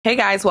Hey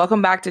guys,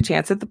 welcome back to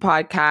Chance at the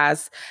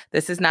Podcast.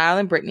 This is Niall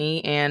and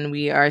Brittany, and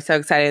we are so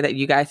excited that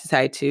you guys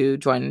decided to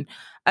join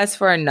us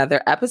for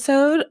another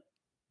episode.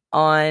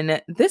 On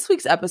this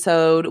week's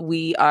episode,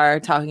 we are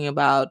talking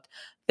about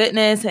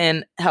fitness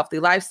and healthy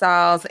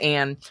lifestyles,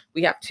 and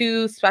we have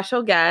two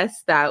special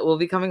guests that will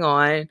be coming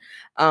on.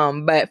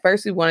 But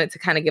first, we wanted to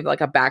kind of give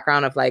like a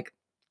background of like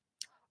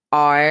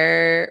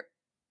our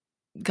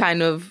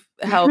kind of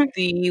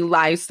healthy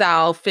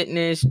lifestyle,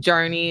 fitness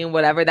journey,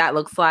 whatever that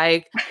looks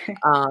like.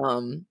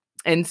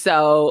 And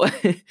so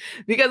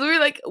because we were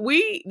like,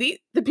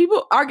 the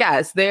people, our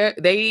guests,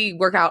 they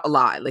work out a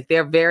lot. Like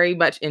they're very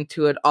much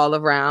into it all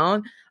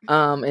around.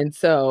 And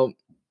so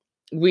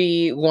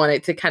we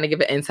wanted to kind of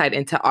give an insight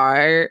into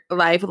our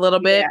life a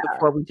little bit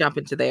before we jump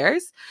into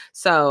theirs.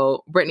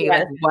 So Brittany,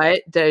 like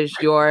what does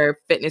your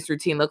fitness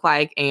routine look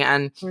like?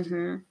 And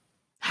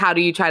how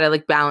do you try to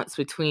like balance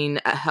between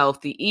a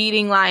healthy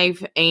eating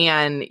life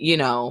and,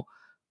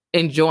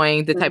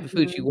 enjoying the type of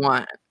food you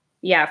want?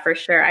 Yeah, for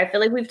sure. I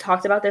feel like we've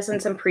talked about this in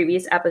some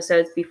previous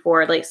episodes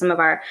before, like some of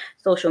our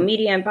social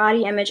media and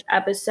body image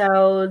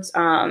episodes,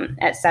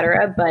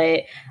 etc.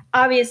 But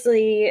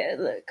obviously,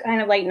 kind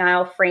of like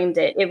Niall framed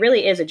it, it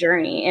really is a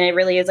journey and it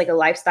really is like a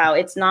lifestyle.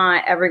 It's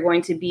not ever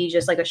going to be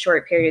just like a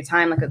short period of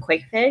time, like a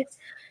quick fix.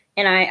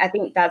 And I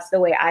think that's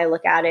the way I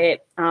look at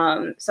it.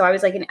 So I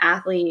was like an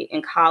athlete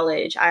in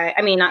college. I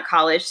mean, not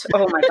college.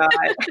 Oh my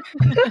God.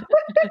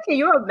 Can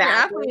you imagine?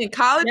 Athlete in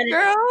college,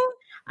 girl?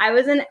 I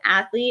was an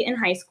athlete in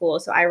high school.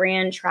 So I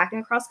ran track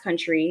and cross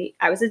country.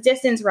 I was a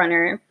distance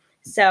runner.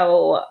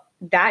 So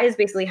that is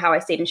basically how I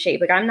stayed in shape.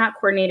 Like I'm not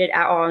coordinated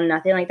at all,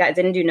 nothing like that.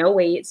 Didn't do no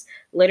weights.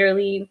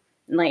 Literally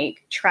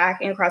like track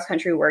and cross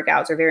country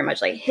workouts are very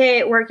much like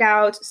HIIT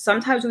workouts.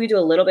 Sometimes we do a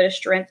little bit of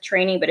strength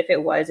training, but if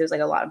it was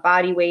like a lot of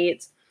body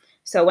weights.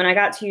 So when I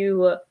got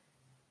to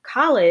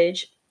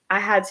college, I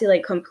had to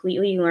like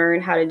completely learn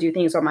how to do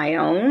things on my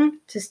own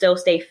to still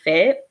stay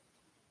fit.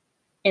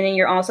 And then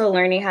you're also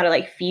learning how to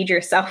like feed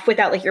yourself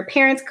without like your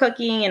parents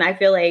cooking. And I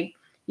feel like,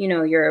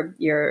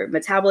 your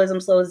metabolism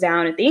slows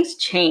down and things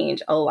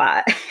change a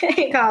lot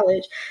in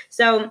college.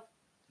 So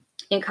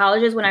in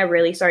college is when I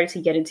really started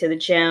to get into the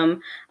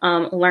gym,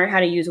 learn how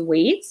to use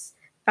weights,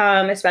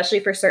 especially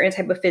for certain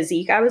type of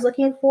physique I was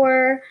looking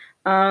for,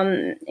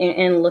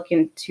 and look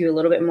into a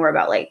little bit more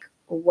about like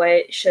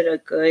what should a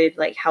good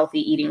like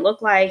healthy eating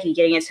look like and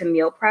getting into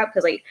meal prep.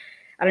 Because like,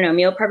 I don't know,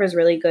 meal prep is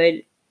really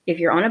good if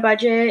you're on a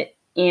budget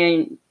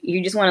and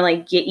you just want to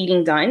like get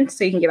eating done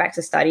so you can get back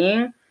to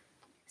studying.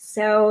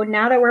 So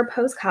now that we're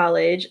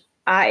post-college,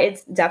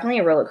 it's definitely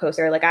a roller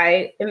coaster. Like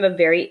I am a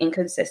very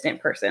inconsistent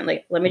person.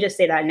 Like, let me just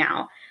say that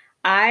now.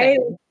 I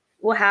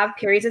will have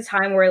periods of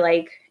time where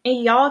like,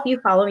 and y'all, if you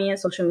follow me on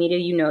social media,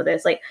 you know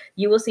this, like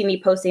you will see me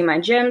posting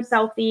my gym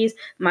selfies,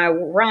 my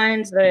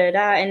runs,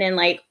 and then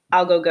like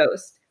I'll go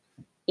ghost.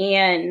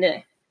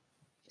 And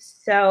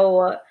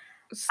so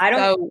I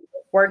don't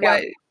work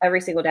out every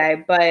single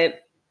day,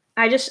 but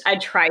I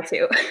try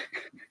to.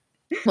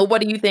 Well,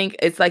 what do you think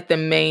is like the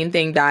main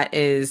thing that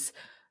is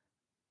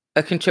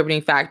a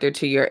contributing factor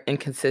to your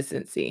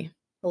inconsistency?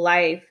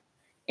 Life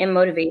and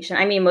motivation.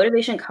 I mean,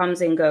 motivation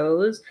comes and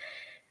goes,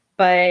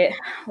 but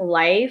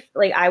life,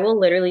 like I will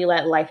literally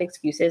let life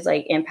excuses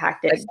like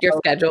impact it. Like your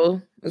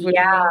schedule is what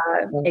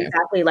you mean?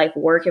 Exactly. Like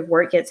if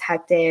work gets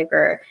hectic,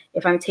 or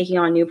if I'm taking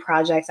on new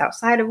projects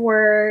outside of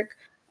work,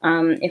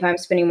 if I'm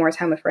spending more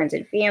time with friends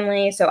and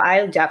family. So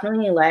I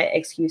definitely let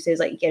excuses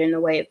like get in the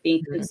way of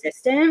being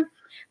consistent.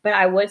 But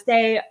I would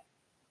say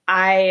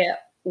I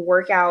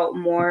work out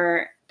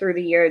more through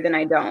the year than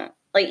I don't.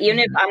 Like even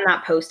if I'm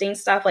not posting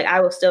stuff, like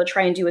I will still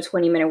try and do a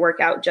 20-minute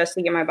workout just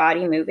to get my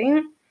body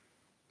moving.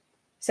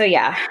 So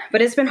yeah,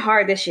 but it's been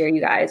hard this year,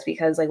 you guys,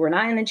 because like we're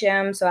not in the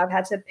gym. So I've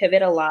had to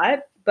pivot a lot,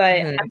 but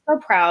I'm so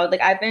proud.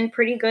 Like I've been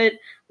pretty good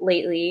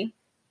lately,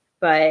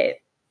 but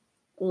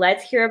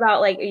let's hear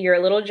about like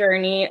your little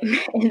journey.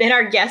 And then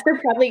our guests are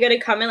probably going to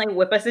come and like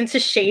whip us into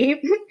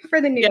shape for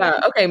the new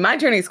year. Okay. My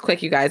journey is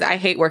quick, you guys. I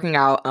hate working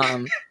out.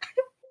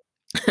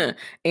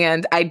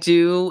 And I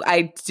do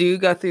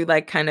go through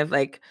like kind of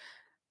like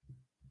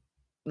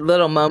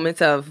little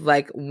moments of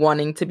like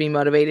wanting to be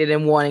motivated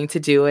and wanting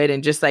to do it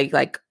and just like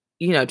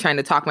trying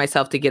to talk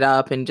myself to get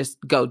up and just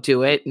go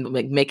do it and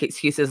like make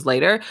excuses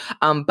later.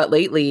 But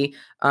lately,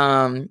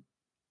 I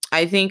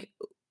think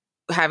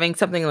having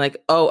something like,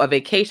 a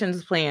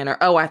vacations plan or,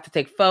 I have to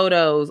take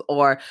photos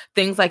or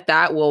things like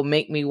that will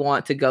make me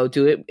want to go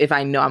do it if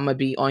I know I'm going to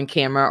be on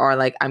camera or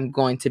like I'm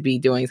going to be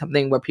doing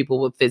something where people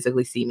will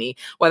physically see me,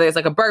 whether it's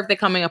like a birthday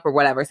coming up or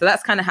whatever. So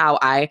that's kind of how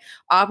I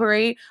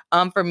operate.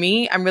 For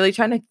me, I'm really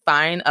trying to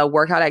find a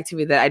workout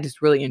activity that I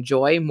just really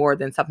enjoy more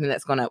than something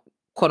that's going to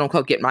quote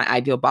unquote get my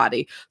ideal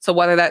body. So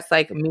whether that's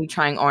like me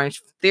trying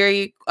Orange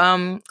Theory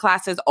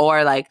classes,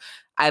 or like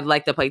I'd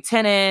like to play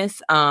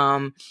tennis,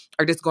 or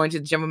just going to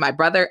the gym with my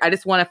brother. I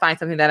just want to find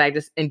something that I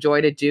just enjoy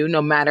to do,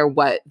 no matter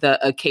what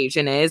the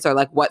occasion is or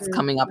like what's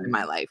coming up in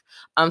my life.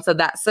 So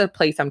that's the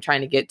place I'm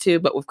trying to get to.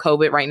 But with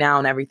COVID right now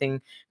and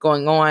everything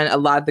going on, a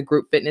lot of the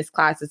group fitness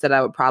classes that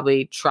I would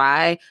probably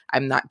try,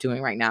 I'm not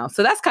doing right now.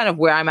 So that's kind of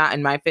where I'm at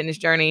in my fitness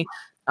journey.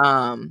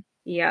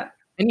 Yeah.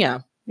 And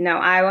yeah. No,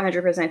 I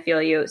 100%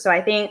 feel you. So I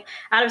think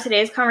out of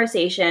today's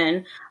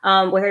conversation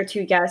with our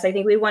two guests, I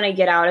think we want to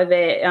get out of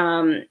it,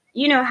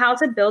 how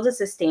to build a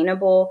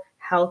sustainable,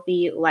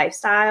 healthy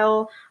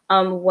lifestyle.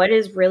 What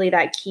is really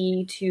that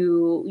key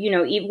to,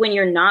 even when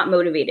you're not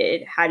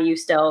motivated, how do you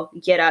still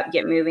get up,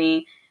 get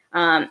moving,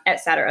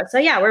 etc. So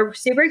yeah, we're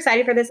super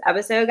excited for this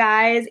episode,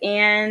 guys.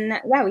 And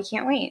yeah, we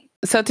can't wait.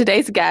 So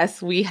today's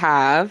guests, we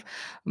have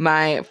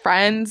my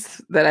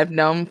friends that I've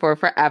known for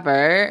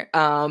forever.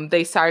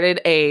 They started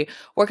a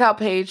workout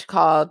page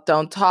called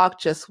Don't Talk,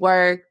 Just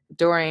Work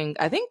during,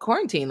 I think,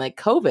 quarantine, like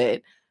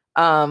COVID.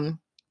 And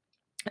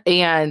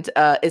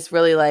it's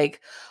really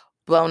like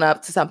blown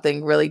up to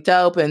something really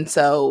dope. And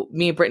so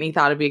me and Brittany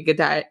thought it'd be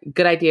a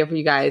good idea for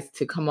you guys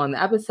to come on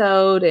the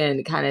episode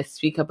and kind of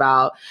speak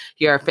about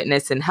your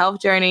fitness and health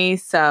journey.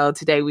 So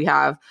today we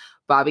have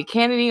Bobby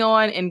Kennedy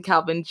on and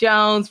Kelvin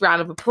Jones.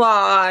 Round of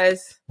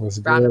applause. What's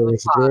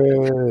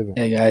good?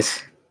 Hey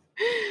guys.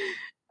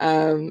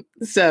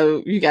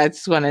 So you guys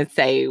just want to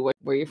say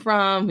where you're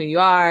from, who you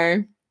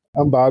are?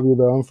 I'm Bobby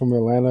though. I'm from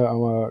Atlanta.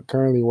 I'm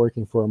currently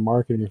working for a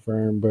marketing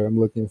firm, but I'm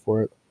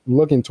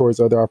looking towards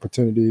other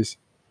opportunities.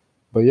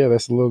 But yeah,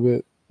 that's a little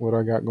bit what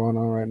I got going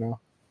on right now.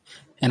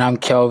 And I'm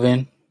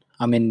Kelvin.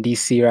 I'm in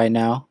DC right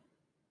now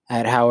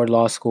at Howard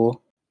Law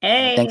School.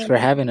 Hey. Thanks for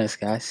having us,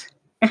 guys.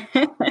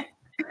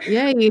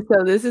 Yay.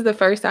 So this is the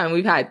first time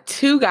we've had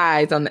two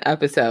guys on the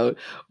episode.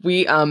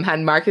 We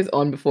had Marcus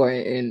on before,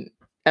 and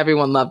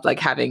everyone loved like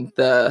having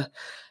the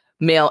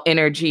male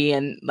energy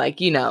and like,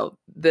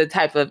 the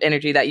type of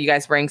energy that you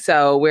guys bring.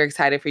 So we're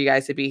excited for you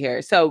guys to be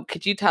here. So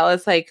could you tell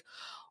us like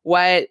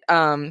what,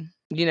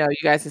 you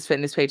guys'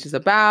 fitness page is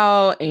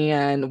about,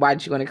 and why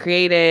did you want to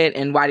create it?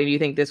 And why did you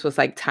think this was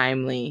like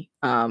timely,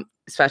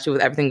 especially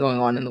with everything going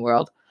on in the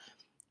world?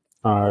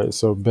 All right,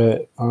 so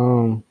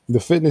the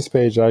fitness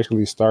page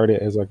actually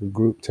started as like a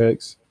group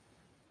text.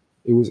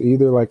 It was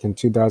either like in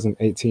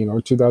 2018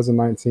 or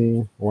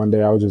 2019. One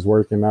day I was just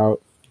working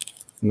out,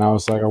 and I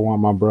was like, I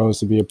want my bros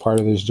to be a part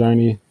of this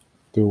journey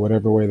through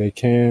whatever way they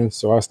can.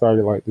 So I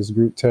started like this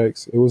group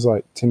text. It was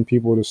like 10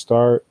 people to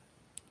start.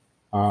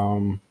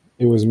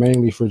 It was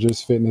mainly for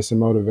just fitness and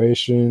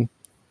motivation.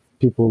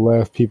 People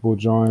left, people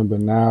joined, but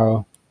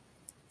now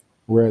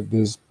we're at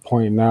this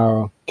point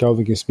now.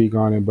 Kelvin can speak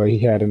on it, but he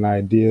had an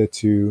idea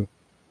to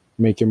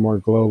make it more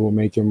global,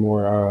 make it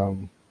more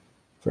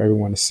for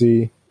everyone to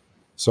see.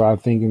 So I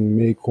think in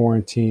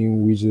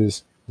mid-quarantine, we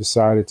just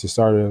decided to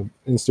start an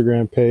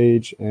Instagram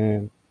page.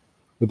 And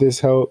with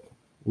this help,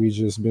 we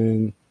just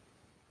been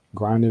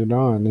grinding it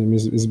on. And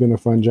it's been a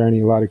fun journey,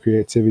 a lot of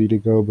creativity to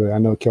go, but I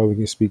know Kelvin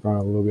can speak on it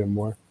a little bit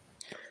more.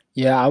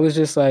 Yeah, I was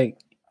just like,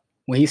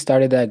 when he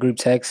started that group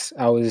text,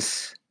 I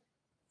was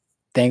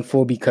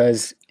thankful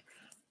because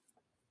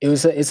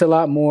it's a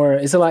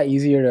lot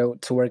easier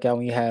to work out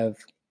when you have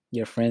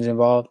your friends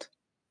involved.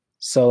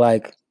 So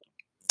like,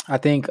 I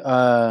think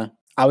I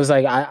was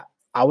like,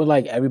 I would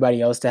like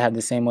everybody else to have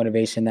the same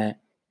motivation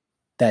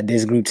that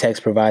this group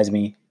text provides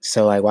me.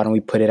 So like, why don't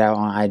we put it out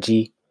on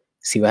IG,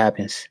 see what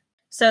happens?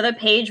 So the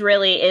page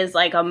really is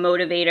like a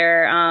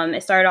motivator.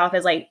 It started off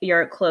as like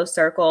your close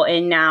circle,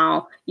 and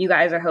now you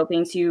guys are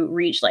hoping to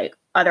reach like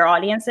other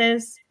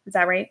audiences. Is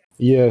that right?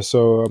 Yeah.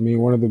 So, I mean,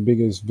 one of the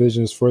biggest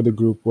visions for the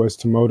group was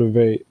to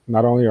motivate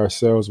not only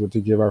ourselves, but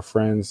to give our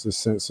friends a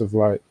sense of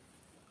like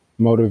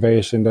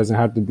motivation. Doesn't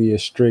have to be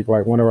as strict.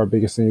 Like one of our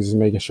biggest things is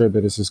making sure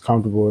that it's as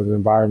comfortable an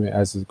environment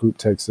as the group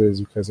text is,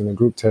 because in the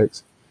group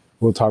text,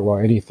 we'll talk about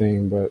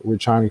anything, but we're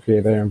trying to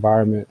create that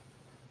environment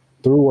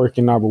through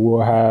working out, but we'll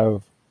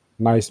have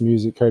nice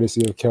music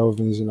courtesy of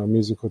Kelvin's,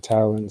 musical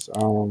talents.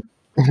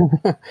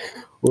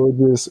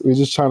 We're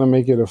just trying to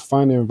make it a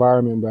fun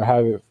environment, but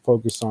have it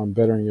focused on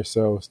bettering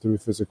yourselves through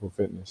physical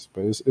fitness.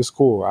 But it's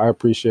cool. I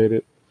appreciate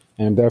it,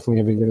 and definitely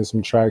have been getting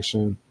some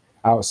traction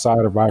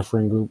outside of my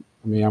friend group.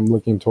 I mean, I'm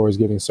looking towards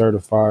getting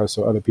certified,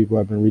 so other people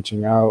have been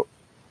reaching out.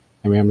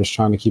 I mean, I'm just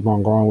trying to keep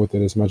on growing with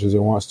it as much as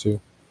it wants to.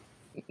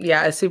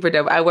 Yeah, it's super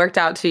dope. I worked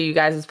out to you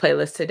guys'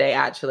 playlist today,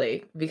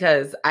 actually,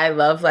 because I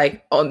love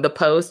like on the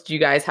post, you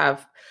guys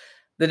have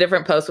the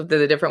different posts with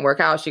the different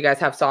workouts. You guys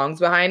have songs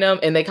behind them,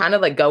 and they kind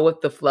of like go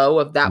with the flow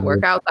of that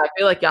workout. So I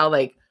feel like y'all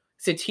like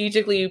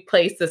strategically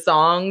place the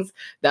songs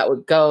that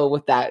would go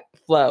with that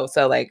flow.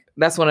 So like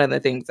that's one of the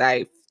things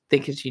I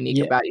think is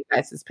unique about you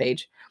guys'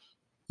 page.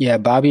 Yeah,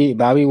 Bobby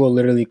will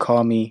literally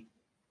call me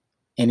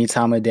any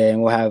time of day,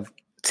 and we'll have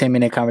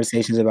 10-minute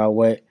conversations about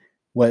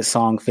what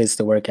song fits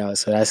the workout.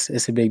 So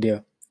it's a big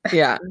deal.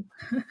 Yeah.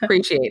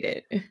 Appreciate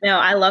it. No,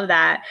 I love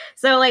that.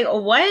 So like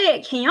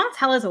what can y'all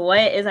tell us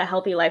what is a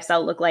healthy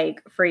lifestyle look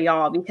like for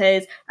y'all?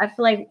 Because I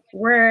feel like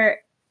we're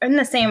in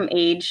the same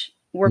age.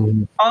 We're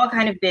Mhm. all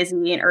kind of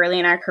busy and early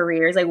in our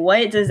careers. Like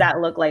what does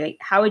that look like?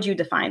 How would you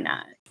define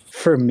that?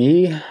 For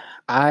me,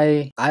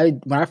 I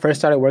when I first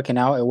started working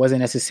out, it wasn't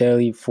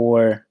necessarily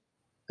for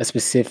a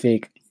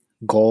specific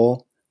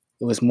goal.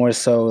 It was more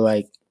so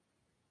like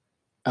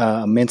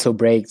a mental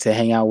break to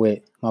hang out with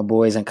my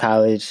boys in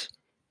college.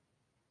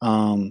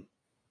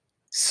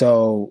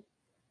 So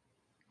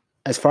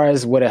as far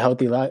as what a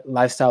healthy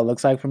lifestyle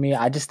looks like for me,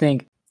 I just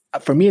think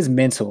for me it's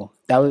mental.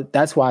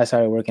 That's why I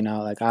started working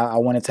out. Like I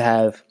wanted to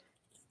have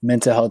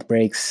mental health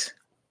breaks.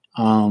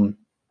 And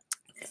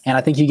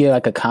I think you get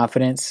like a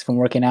confidence from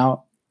working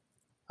out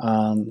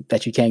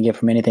that you can't get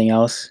from anything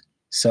else.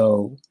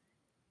 So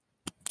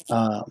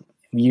when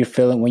you're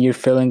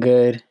feeling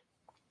good,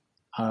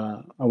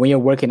 or when you're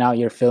working out,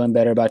 you're feeling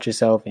better about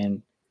yourself,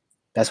 and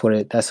that's what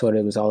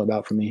it was all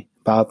about for me.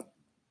 Bob.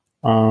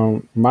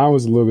 Mine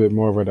was a little bit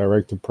more of a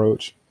direct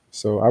approach.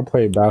 So I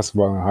played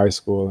basketball in high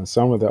school, and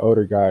some of the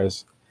older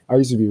guys, I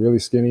used to be really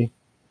skinny.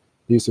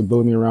 They used to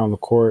bully me around the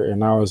court,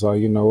 and I was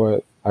like, you know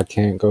what? I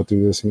can't go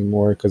through this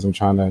anymore because I'm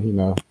trying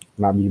to,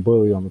 not be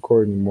bullied on the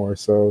court anymore.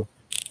 So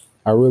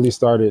I really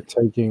started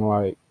taking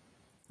like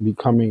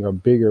becoming a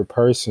bigger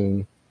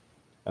person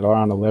at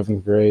around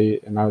 11th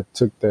grade, and I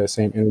took that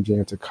same energy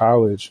into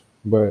college.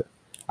 But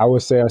I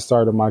would say I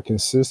started my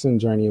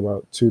consistent journey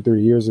about 2,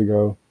 3 years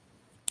ago.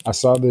 I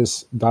saw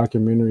this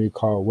documentary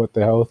called What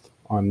the Health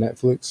on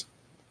Netflix.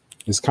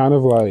 It's kind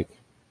of like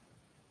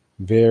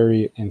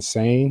very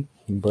insane,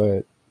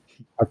 but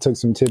I took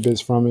some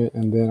tidbits from it,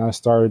 and then I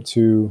started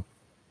to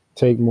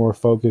take more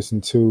focus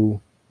into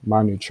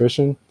my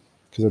nutrition,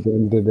 because at the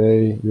end of the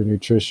day, your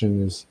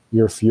nutrition is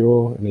your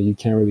fuel, and then you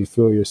can't really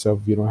fuel yourself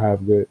if you don't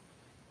have good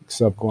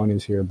stuff going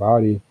into your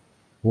body.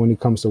 When it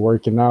comes to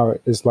working out,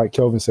 it's like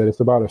Kelvin said, it's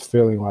about a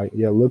feeling. Like,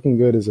 yeah, looking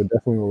good is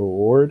definitely a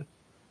reward,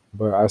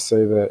 but I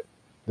say that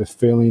the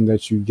feeling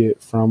that you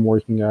get from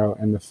working out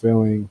and the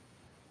feeling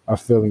of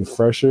feeling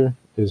fresher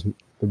is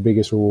the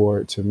biggest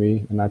reward to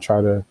me. And I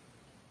try to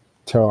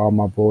tell all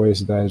my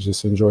boys that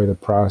just enjoy the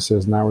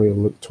process, not really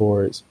look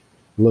towards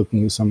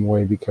looking some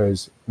way,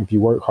 because if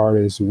you work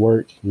hard as you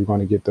work, you're going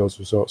to get those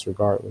results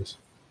regardless.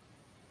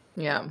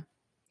 Yeah.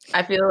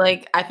 I feel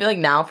like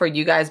now for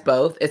you guys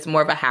both, it's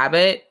more of a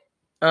habit.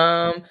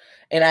 And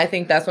I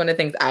think that's one of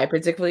the things I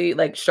particularly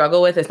like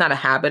struggle with. It's not a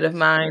habit of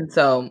mine.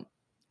 So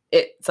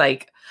it's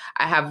like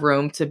I have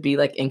room to be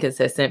like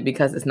inconsistent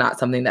because it's not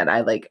something that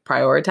I like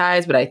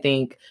prioritize. But I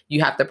think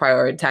you have to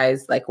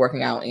prioritize like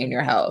working out and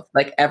your health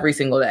like every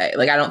single day.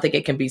 Like I don't think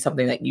it can be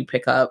something that you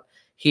pick up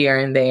here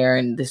and there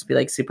and just be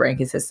like super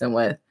inconsistent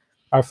with.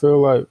 I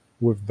feel like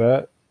with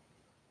that,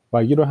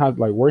 like you don't have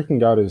like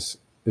working out is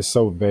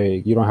so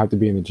vague. You don't have to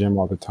be in the gym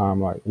all the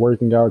time. Like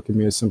working out can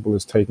be as simple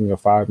as taking a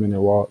 5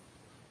 minute walk,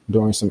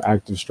 doing some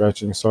active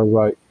stretching. So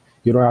like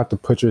you don't have to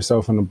put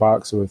yourself in a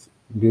box with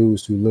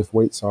dudes who lift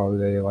weights all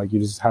day. Like you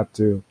just have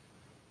to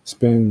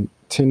spend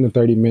 10 to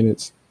 30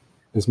 minutes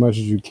as much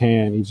as you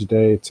can each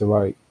day to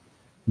like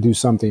do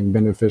something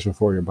beneficial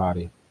for your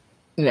body.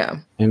 Yeah.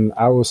 And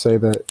I will say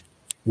that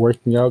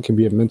working out can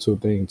be a mental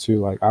thing too.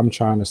 Like I'm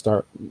trying to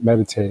start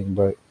meditating,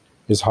 but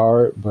it's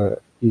hard.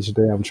 But each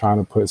day I'm trying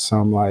to put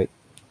some like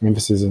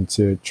emphasis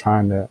into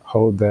trying to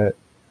hold that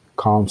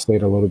calm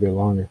state a little bit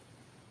longer.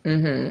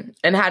 Mm-hmm.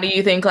 And how do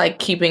you think like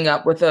keeping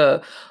up with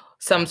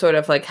some sort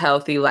of like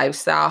healthy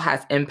lifestyle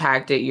has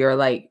impacted your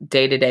like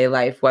day-to-day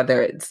life,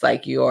 whether it's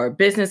like your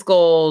business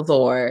goals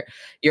or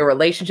your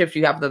relationships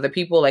you have with other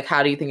people? Like,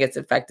 how do you think it's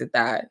affected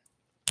that?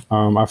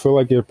 I feel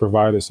like it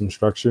provided some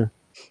structure,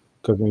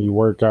 because when you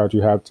work out,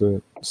 you have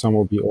to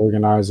somewhat be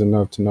organized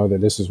enough to know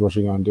that this is what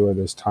you're going to do at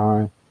this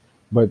time.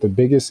 But the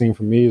biggest thing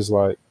for me is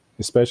like,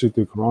 especially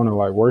through Corona,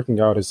 like working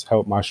out has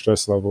helped my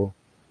stress level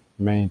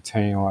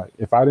maintain. Like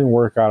if I didn't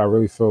work out, I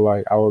really feel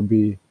like I would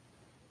be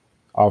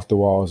off the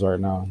walls right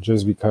now,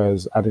 just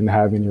because I wouldn't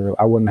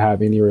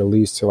have any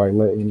release to like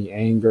let any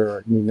anger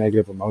or any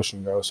negative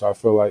emotion go. So I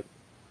feel like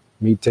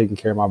me taking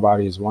care of my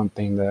body is one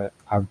thing that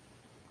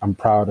I'm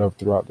proud of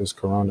throughout this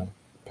Corona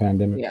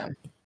pandemic. Yeah.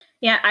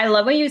 Yeah, I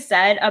love what you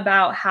said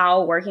about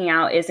how working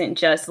out isn't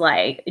just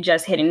like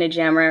just hitting the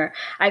gym. Or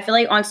I feel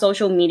like on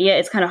social media,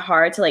 it's kind of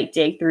hard to like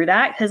dig through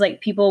that, because like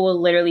people will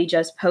literally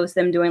just post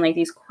them doing like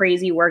these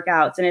crazy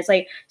workouts. And it's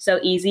like so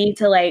easy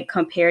to like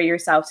compare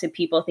yourself to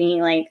people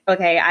thinking like,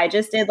 okay, I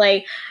just did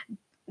like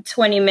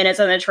 20 minutes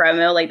on the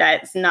treadmill. Like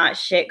that's not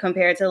shit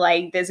compared to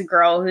like this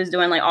girl who's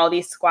doing like all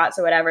these squats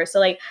or whatever. So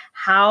like,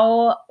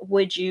 how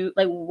would you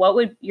like, what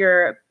would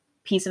your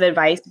piece of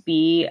advice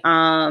be,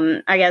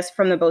 I guess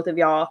from the both of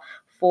y'all,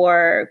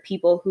 for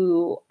people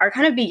who are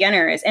kind of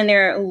beginners and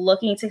they're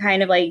looking to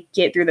kind of like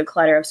get through the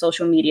clutter of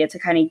social media to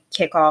kind of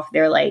kick off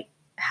their like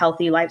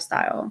healthy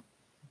lifestyle?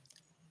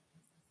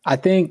 I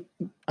think,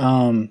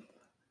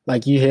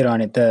 like you hit on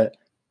it,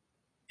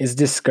 it's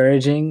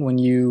discouraging when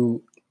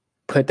you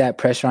put that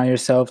pressure on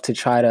yourself to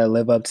try to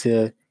live up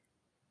to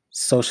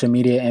social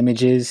media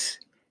images.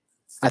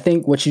 I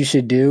think what you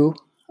should do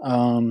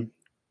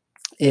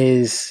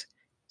is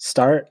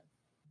start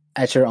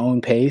at your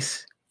own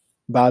pace.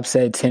 Bob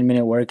said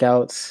 10-minute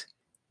workouts,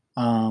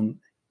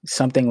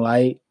 something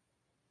light,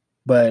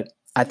 but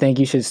I think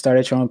you should start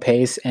at your own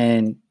pace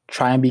and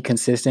try and be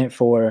consistent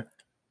for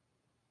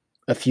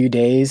a few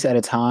days at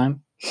a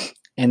time.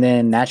 And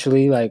then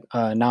naturally, like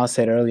Niall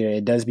said earlier,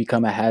 it does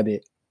become a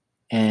habit.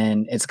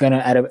 And it's going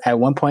to, at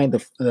one point,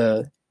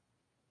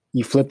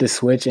 you flip the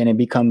switch and it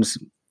becomes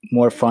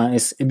more fun.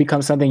 It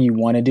becomes something you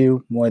want to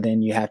do more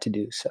than you have to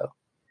do. So,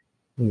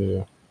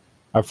 yeah,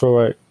 I feel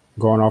like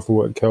going off of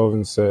what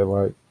Kelvin said,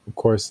 like, of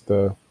course,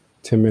 the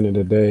 10-minute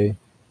a day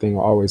thing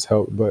will always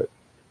help, but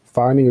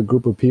finding a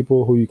group of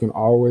people who you can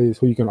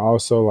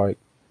also like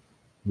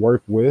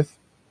work with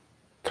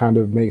kind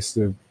of makes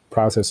the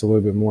process a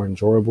little bit more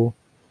enjoyable.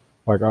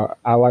 Like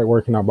I like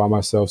working out by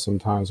myself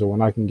sometimes, or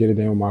when I can get it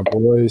in with my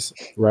boys,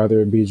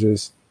 rather it be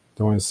just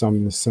doing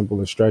something as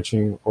simple as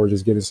stretching or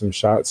just getting some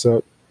shots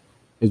up.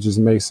 It just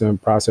makes the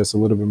process a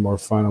little bit more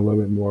fun, a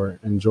little bit more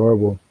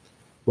enjoyable.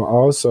 But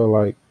also,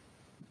 like,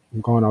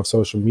 going off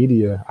social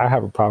media, I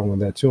have a problem with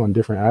that too on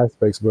different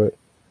aspects, but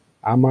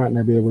I might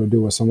not be able to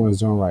do what someone's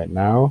doing right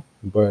now,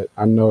 but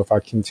I know if I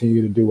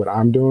continue to do what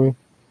I'm doing,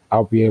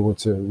 I'll be able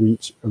to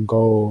reach a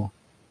goal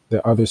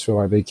that others feel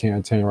like they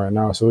can't attain right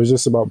now. So it's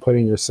just about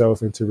putting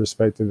yourself into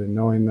perspective and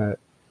knowing that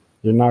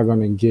you're not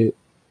going to get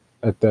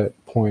at that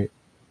point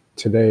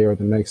today or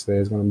the next day.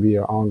 It's going to be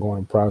an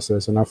ongoing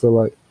process. And I feel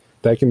like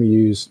that can be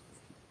used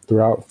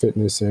throughout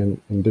fitness and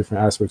in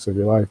different aspects of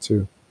your life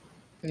too.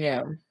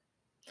 Yeah.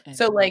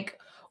 So like,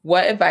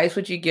 what advice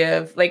would you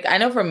give? Like, I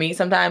know for me,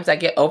 sometimes I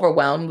get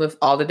overwhelmed with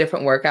all the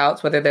different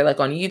workouts, whether they're like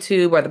on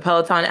YouTube or the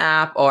Peloton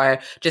app or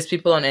just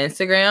people on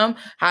Instagram.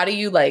 How do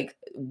you like,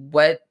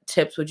 what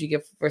tips would you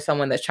give for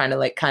someone that's trying to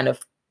like kind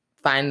of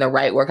find the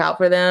right workout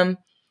for them?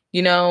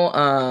 You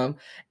know,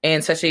 and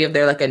especially if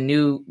they're like a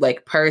new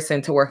like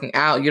person to working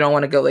out, you don't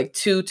want to go like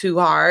too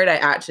hard. I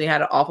actually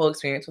had an awful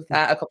experience with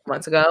that a couple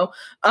months ago.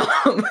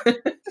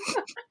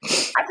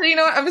 Actually, you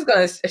know what? I'm just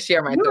gonna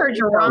share my story.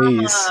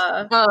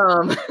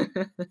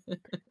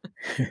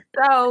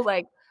 So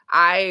like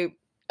I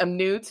am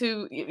new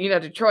to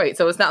Detroit,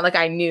 so it's not like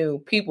I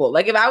knew people.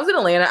 Like if I was in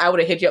Atlanta, I would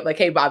have hit you up like,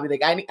 hey Bobby,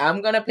 like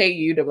I'm gonna pay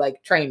you to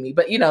like train me,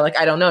 but like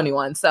I don't know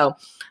anyone. So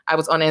I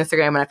was on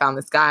Instagram and I found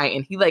this guy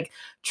and he like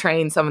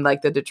trained some of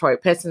like the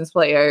Detroit Pistons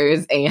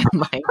players and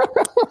like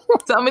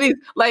some of these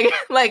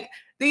like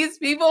these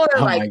people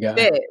are like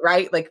fit,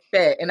 right? Like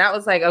fit. And I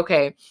was like,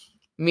 okay,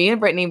 me and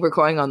Brittany were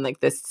going on like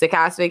this sick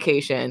ass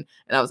vacation.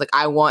 And I was like,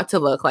 I want to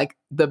look like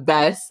the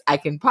best I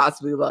can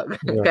possibly look.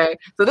 Yeah. Okay.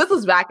 So this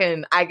was back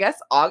in, I guess,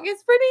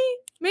 August, Brittany,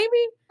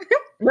 maybe?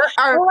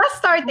 Well, let's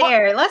start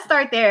there.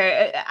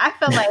 I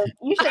feel like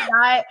you should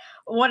not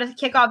want to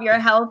kick off your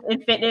health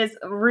and fitness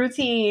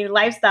routine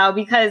lifestyle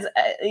because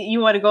you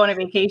want to go on a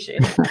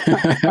vacation.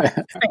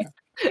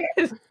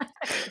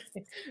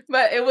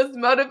 But it was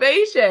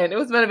motivation. It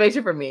was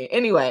motivation for me.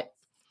 Anyway,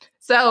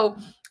 so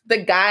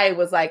the guy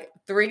was like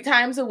 3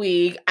 times a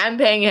week. I'm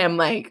paying him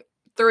like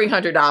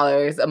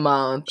 $300 a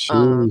month.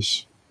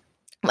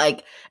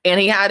 And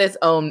he had his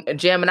own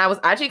gym. And I was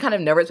actually kind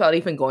of nervous about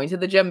even going to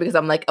the gym because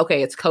I'm like,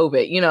 okay, it's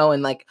COVID,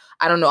 and like,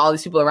 I don't know all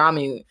these people around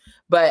me,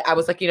 but I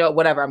was like,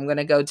 whatever, I'm going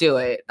to go do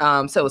it.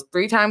 So it was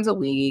 3 times a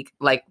week,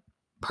 like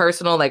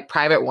personal, like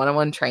private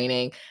one-on-one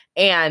training.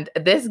 And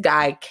this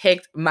guy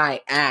kicked my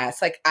ass.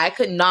 Like I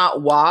could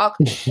not walk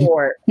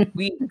for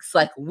weeks.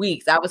 I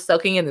was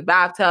soaking in the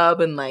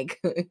bathtub and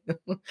like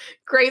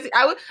crazy.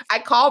 I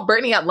called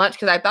Brittany at lunch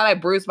because I thought I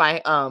bruised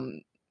my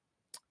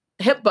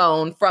hip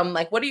bone from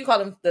like, what do you call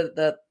them?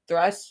 The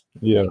thrust?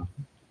 Yeah.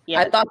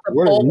 I thought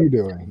what are you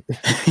doing?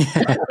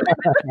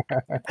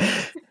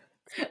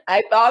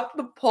 I thought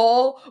the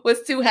pole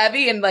was too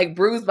heavy and like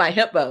bruised my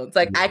hip bones.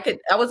 Like I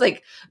was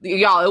like,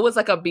 y'all, it was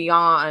like a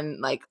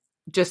beyond like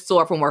just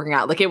sore from working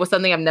out. Like it was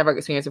something I've never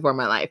experienced before in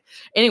my life.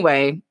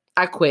 Anyway,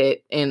 I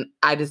quit and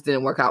I just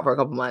didn't work out for a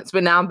couple months,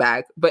 but now I'm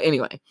back. But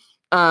anyway,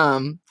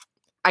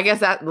 I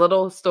guess that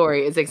little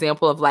story is an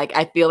example of like,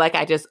 I feel like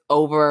I just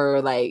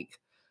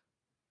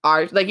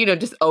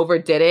just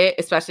overdid it,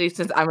 especially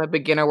since I'm a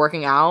beginner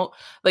working out.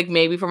 Like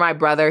maybe for my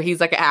brother,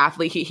 he's like an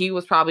athlete. He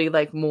was probably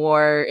like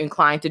more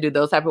inclined to do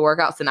those type of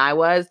workouts than I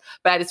was,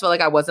 but I just felt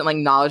like I wasn't like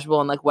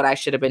knowledgeable in like what I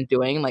should have been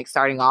doing, like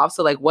starting off.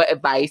 So like what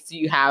advice do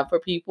you have for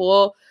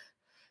people,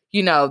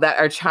 that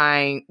are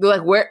trying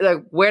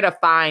where to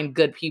find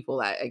good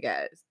people at, I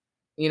guess,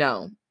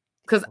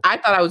 because I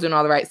thought I was doing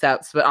all the right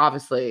steps, but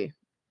obviously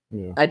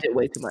I did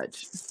way too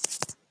much.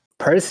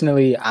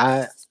 Personally,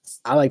 I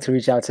like to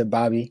reach out to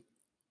Bobby.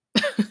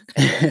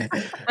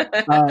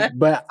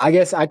 But I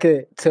guess I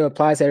could, to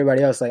apply to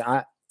everybody else, like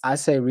I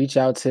say reach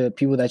out to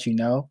people that you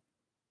know.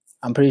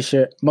 I'm pretty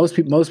sure most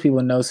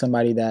people know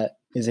somebody that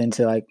is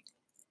into like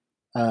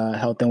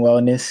health and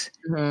wellness.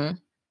 Mm-hmm.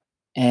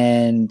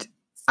 And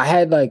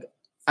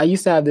I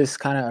used to have this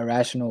kind of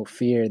irrational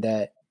fear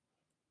that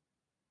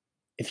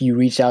if you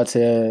reach out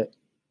to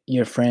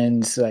your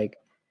friends, like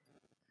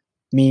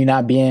me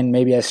not being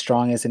maybe as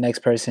strong as the next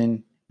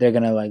person, they're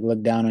gonna like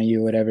look down on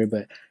you or whatever.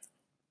 But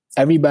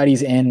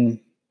everybody's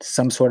in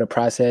some sort of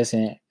process,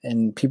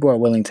 and people are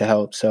willing to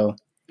help. So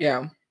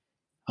yeah,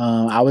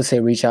 I would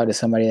say reach out to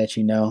somebody that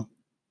you know.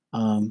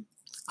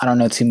 I don't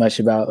know too much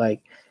about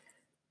like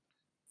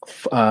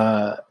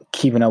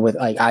keeping up with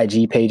like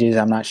IG pages.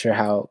 I'm not sure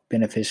how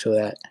beneficial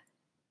that.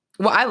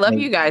 Well, I love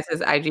you guys'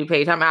 IG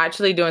page. I'm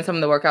actually doing some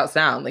of the workouts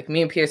now. Like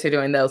me and Pierce are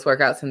doing those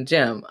workouts in the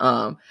gym.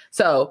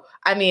 So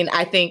I mean,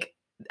 I think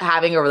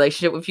having a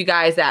relationship with you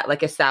guys that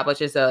like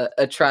establishes a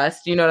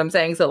trust, you know what I'm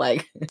saying? So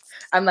like,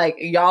 I'm like,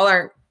 y'all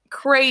aren't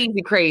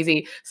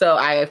crazy. So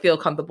I feel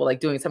comfortable like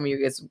doing some of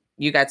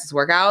you guys'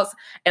 workouts.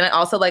 And I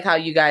also like how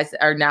you guys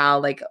are now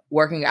like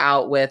working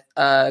out with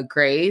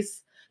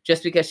Grace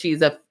just because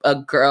she's a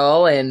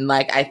girl. And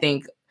like, I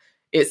think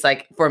it's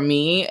like, for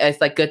me,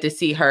 it's like good to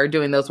see her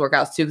doing those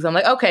workouts too. Cause I'm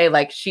like, okay,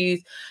 like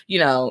she's, you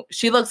know,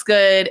 she looks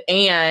good.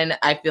 And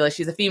I feel like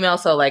she's a female.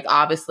 So like,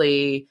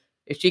 obviously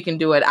if she can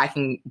do it, I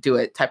can do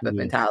it type of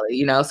mentality,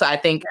 you know? So I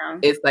think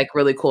it's like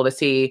really cool to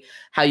see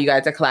how you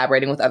guys are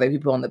collaborating with other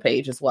people on the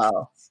page as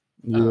well.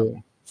 Yeah.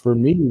 For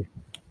me,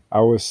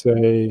 I would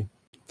say,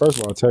 first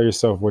of all, tell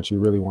yourself what you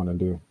really want to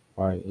do.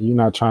 Like, you're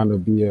not trying to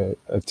be a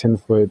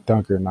 10-foot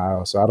dunker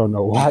now. So I don't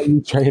know why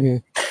you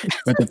training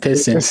with the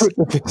Pistons.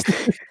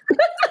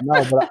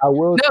 No, but I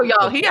will. No,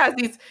 y'all,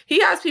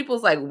 he has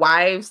people's like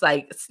wives,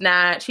 like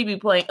snatch. He be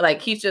playing,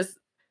 like he's just,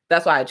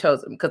 that's why I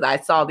chose him. Cause I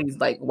saw these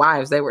like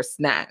wives, they were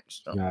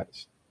snatched.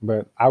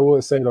 But I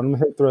would say them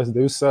hip thrusts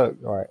do suck.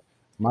 All right.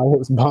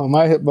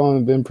 My hip bone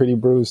has been pretty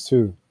bruised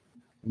too.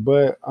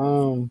 But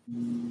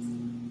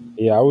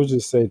yeah, I would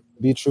just say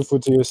be truthful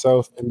to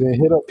yourself and then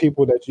hit up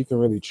people that you can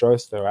really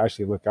trust that will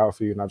actually look out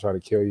for you and not try to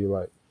kill you.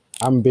 Like,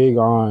 I'm big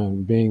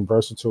on being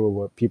versatile with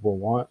what people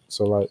want.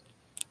 So like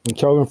when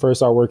Kelvin first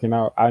started working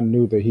out, I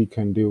knew that he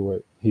couldn't do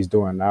what he's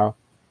doing now.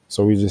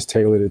 So we just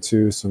tailored it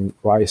to some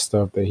light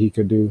stuff that he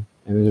could do.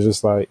 And it's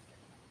just like,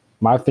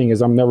 my thing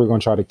is I'm never going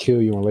to try to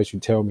kill you unless you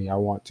tell me I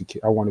want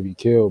to be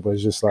killed. But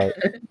it's just like,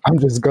 I'm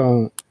just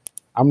going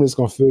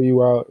to fill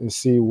you out and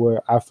see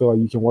what I feel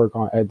like you can work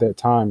on at that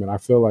time. And I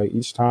feel like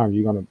each time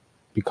you're going to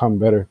become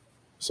better.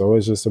 So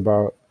it's just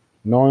about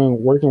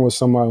working with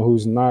someone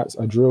who's not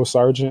a drill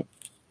sergeant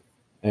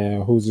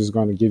and who's just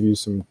going to give you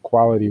some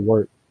quality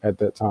work at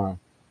that time.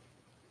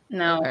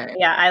 No,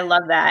 yeah, I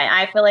love that.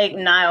 I feel like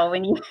Niall,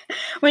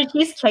 when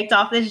she's kicked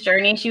off this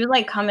journey, she was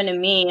like coming to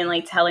me and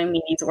like telling me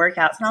these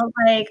workouts. And I was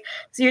like,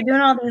 so you're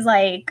doing all these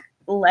like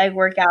leg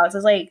workouts. I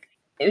was like,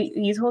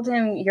 you told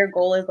him your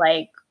goal is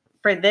like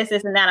for this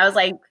and that. I was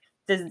like,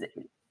 does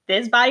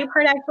this body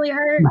part actually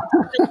hurt?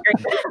 She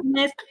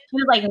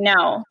was like,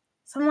 no.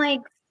 So I'm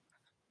like,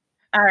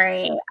 all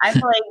right, I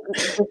feel like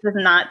this is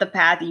not the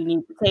path you need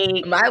to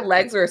take. My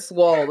legs were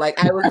swole.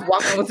 Like I was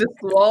walking with just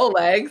swole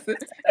legs.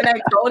 And I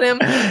told him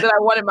that I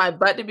wanted my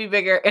butt to be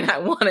bigger and I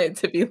wanted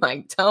to be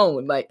like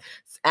toned, like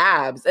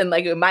abs. And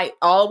like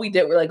all we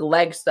did were like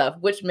leg stuff,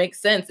 which makes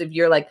sense if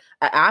you're like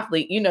an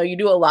athlete, you know, you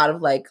do a lot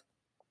of like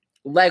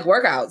leg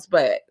workouts,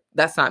 but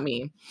that's not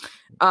me.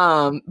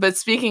 But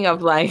speaking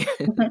of like,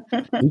 you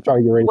try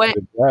to get ready for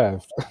the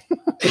draft.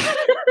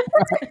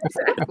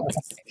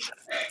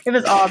 It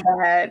was all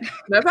bad.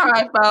 That's how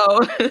I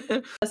felt.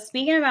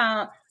 Speaking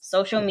about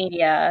social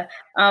media,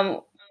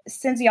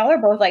 since y'all are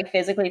both like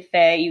physically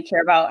fit, you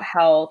care about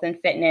health and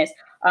fitness.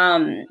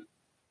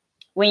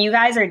 When you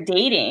guys are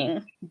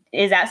dating,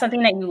 is that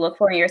something that you look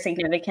for in your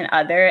significant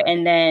other?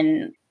 And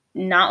then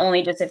not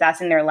only just if that's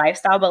in their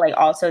lifestyle, but like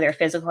also their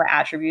physical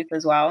attributes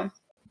as well?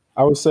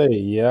 I would say,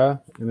 yeah,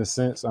 in a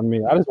sense. I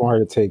mean, I just want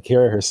her to take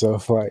care of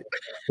herself. Like,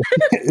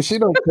 she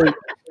don't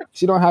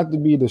have to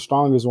be the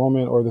strongest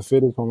woman or the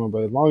fittest woman,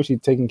 but as long as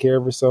she's taking care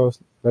of herself,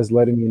 that's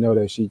letting me know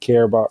that she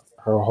care about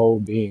her whole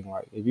being.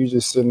 Like, if you're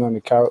just sitting on the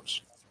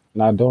couch,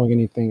 not doing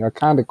anything, I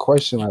kind of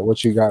question like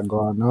what you got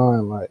going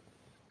on. Like,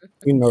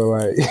 you know,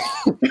 like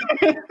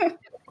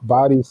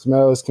body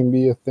smells can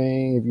be a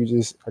thing if you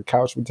just a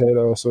couch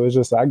potato. So it's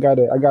just I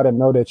gotta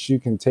know that you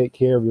can take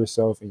care of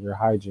yourself and your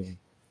hygiene.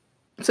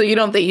 So you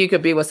don't think you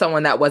could be with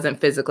someone that wasn't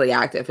physically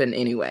active in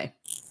any way?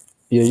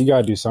 Yeah, you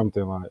gotta do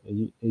something like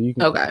you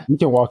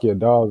can walk your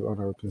dog on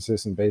a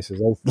consistent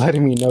basis. That's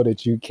letting me know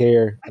that you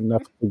care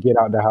enough to get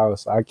out the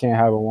house. I can't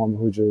have a woman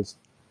who just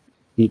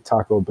eat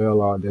Taco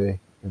Bell all day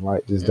and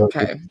like just don't.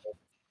 Okay.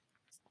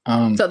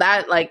 So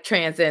that like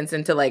transcends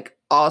into like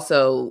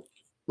also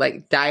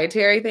like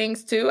dietary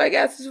things too, I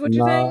guess is what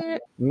you're saying?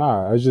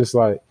 Nah, it's just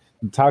like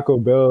the Taco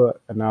Bell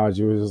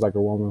analogy was just like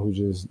a woman who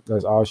just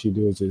that's all she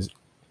do is just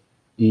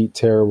eat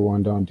terrible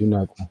and don't do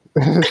nothing.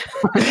 Like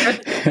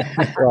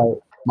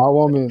my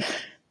woman,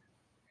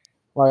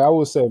 like I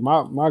would say,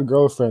 my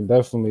girlfriend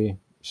definitely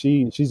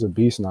she's a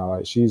beast now.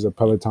 Like she's a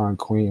Peloton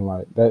queen.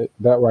 Like that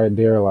right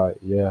there. Like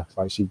yeah,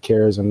 like she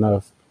cares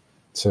enough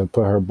to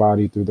put her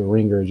body through the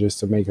ringer just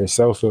to make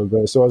herself feel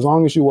good. So as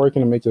long as you're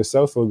working to make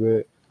yourself feel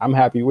good, I'm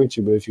happy with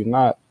you. But if you're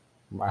not,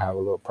 you might have a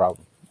little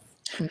problem.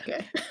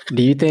 Okay.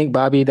 Do you think,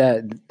 Bobby,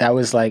 that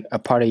was like a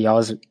part of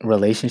y'all's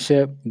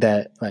relationship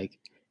that like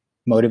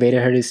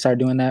motivated her to start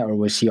doing that, or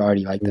was she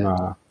already like that?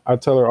 Nah, I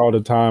tell her all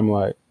the time,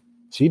 like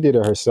she did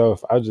it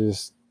herself. I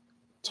just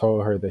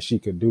told her that she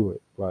could do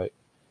it. Like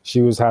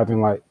she was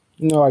having like,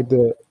 like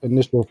the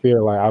initial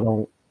fear, like I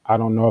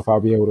don't know if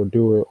I'll be able to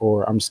do it,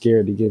 or I'm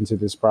scared to get into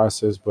this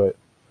process. But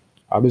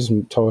I just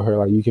told her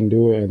like you can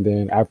do it, and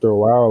then after a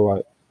while,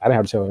 like I didn't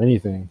have to tell her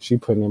anything. She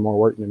put in more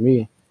work than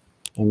me,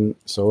 and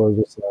so it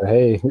was just like,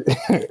 hey,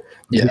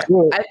 Yeah.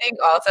 I think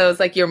also it's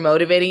like you're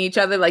motivating each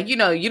other. Like, you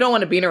don't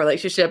want to be in a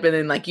relationship and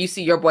then like you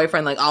see your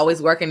boyfriend like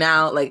always working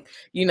out, like,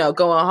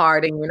 going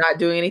hard and you're not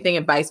doing anything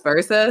and vice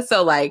versa.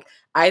 So like,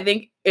 I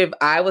think if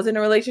I was in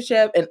a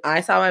relationship and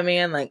I saw my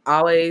man like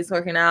always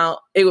working out,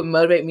 it would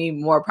motivate me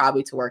more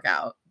probably to work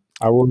out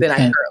than I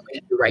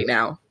currently do right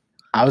now.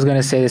 I was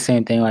gonna say the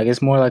same thing. Like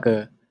it's more like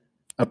a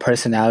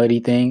personality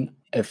thing.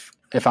 If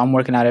I'm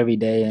working out every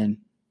day and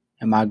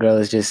my girl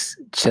is just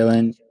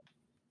chilling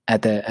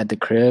at the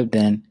crib,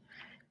 then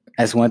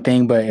that's one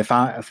thing. But if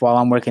while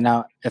I'm working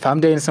out, if I'm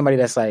dating somebody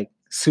that's like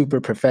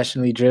super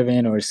professionally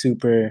driven or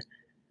super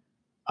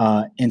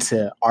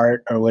into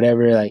art or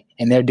whatever, like,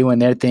 and they're doing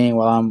their thing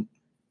while I'm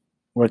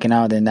working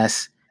out, then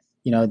that's,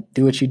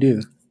 do what you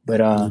do. But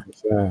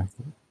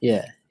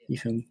yeah, you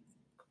feel me?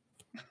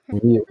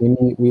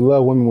 We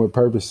love women with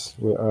purpose,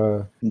 with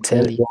for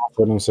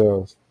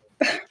themselves.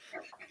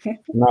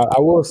 Now, I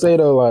will say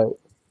though, like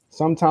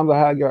sometimes I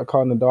have got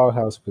caught in the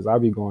doghouse because I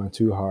be going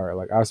too hard.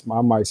 Like I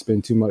might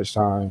spend too much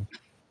time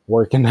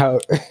working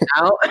out,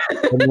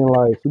 and then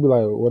like she'll be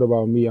like, "What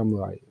about me?" I'm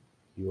like,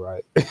 "You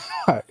right."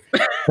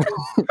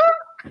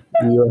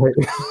 You right.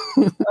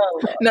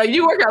 No,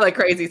 you work out like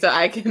crazy, so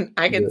I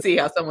can see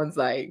how someone's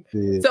like.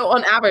 Yeah. So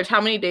on average,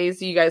 how many days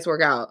do you guys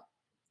work out?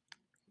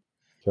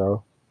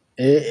 So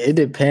it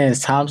depends.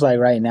 Times like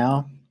right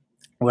now,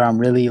 where I'm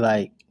really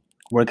like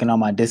working on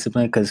my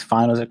discipline because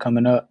finals are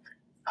coming up,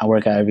 I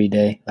work out every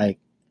day. Like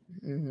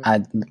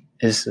I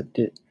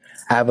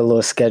have a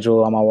little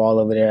schedule on my wall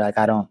over there. Like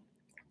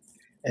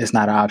it's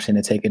not an option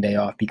to take a day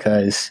off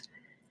because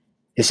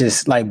it's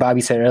just like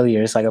Bobby said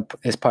earlier. It's like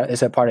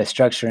it's a part of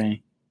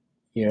structuring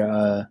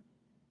your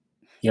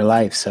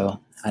life. So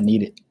I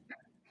need it.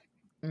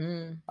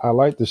 I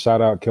like to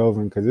shout out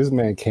Kelvin because this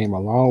man came a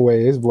long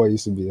way. His boy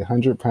used to be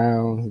 100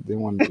 pounds. Didn't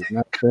want to do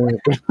nothing.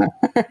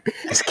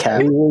 It's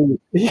Calvin.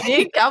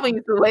 Calvin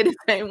used to weigh the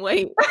same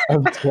weight.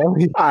 I'm telling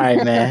you. All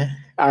right,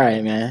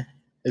 man.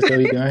 That's what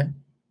we doing.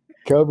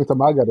 Kelvin,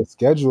 I got a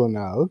schedule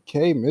now.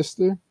 Okay,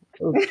 mister.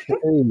 Okay.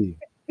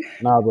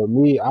 Nah, but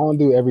me, I don't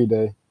do every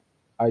day.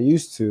 I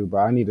used to, but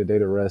I need a day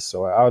to rest.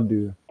 So I'll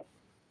do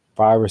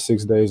 5 or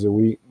 6 days a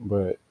week.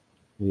 But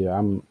yeah,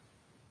 I'm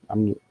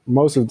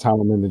most of the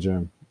time I'm in the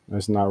gym.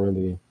 It's not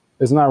really,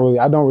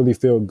 I don't really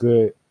feel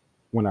good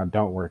when I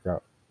don't work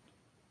out.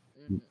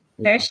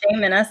 They're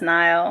shaming us,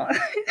 Niall.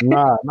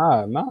 Nah.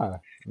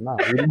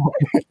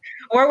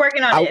 We're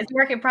working on it. It's a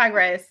work in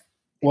progress.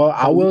 Well,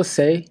 I will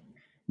say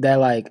that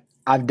like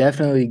I've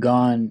definitely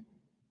gone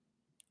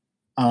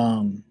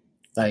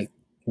like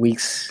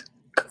weeks.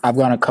 I've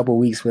gone a couple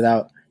weeks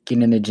without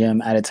getting in the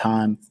gym at a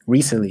time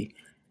recently.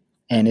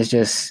 And it's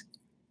just,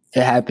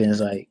 it happens,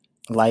 like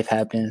life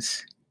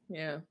happens.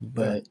 Yeah.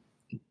 But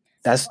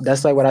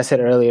that's like what I said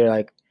earlier.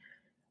 Like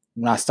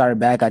when I start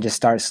back, I just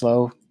start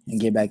slow and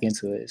get back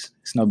into it.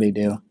 It's no big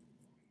deal.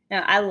 No,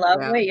 I love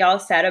what y'all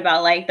said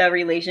about like the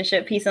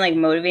relationship piece and like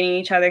motivating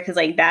each other. Cause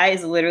like that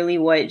is literally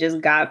what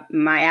just got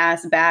my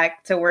ass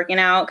back to working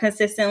out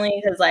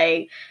consistently. Cause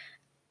like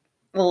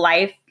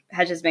life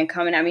has just been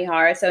coming at me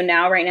hard. So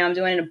right now I'm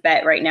doing a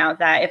bet right now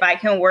that if I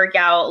can work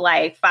out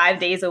like 5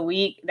 days a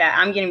week, that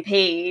I'm getting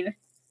paid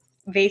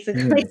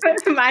basically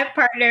my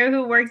partner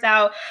who works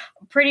out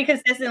pretty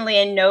consistently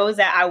and knows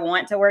that I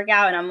want to work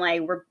out. And I'm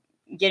like, we're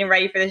getting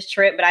ready for this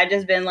trip, but I've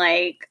just been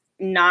like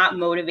not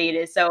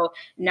motivated. So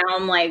now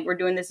I'm like, we're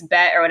doing this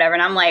bet or whatever.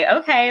 And I'm like,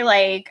 okay,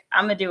 like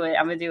I'm gonna do it.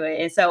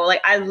 And so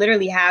like, I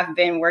literally have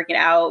been working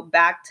out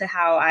back to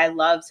how I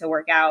love to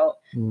work out.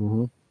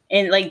 Mm-hmm.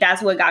 And like,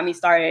 that's what got me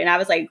started. And I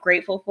was like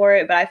grateful for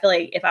it. But I feel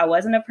like if I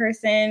wasn't a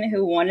person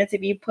who wanted to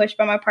be pushed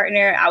by my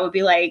partner, I would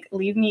be like,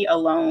 leave me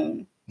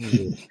alone.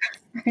 Mm-hmm.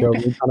 Yo,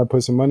 we trying to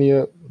put some money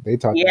up. They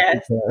talk.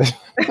 Yes.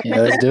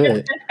 Yeah, let's do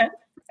it.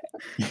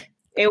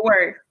 It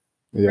worked.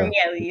 Yeah. For me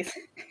at least.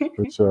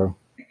 For sure.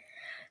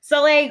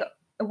 So like,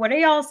 what are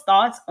y'all's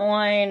thoughts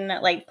on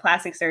like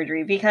plastic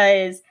surgery?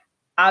 Because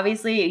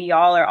obviously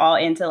y'all are all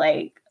into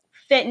like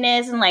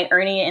fitness and like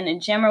earning it in the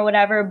gym or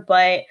whatever,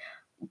 but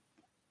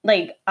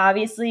like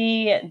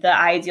obviously the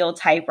ideal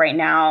type right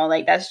now,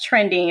 like that's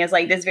trending is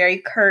like this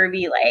very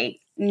curvy, like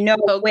no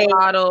weight,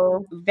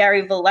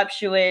 very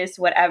voluptuous,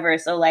 whatever.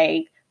 So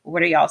like,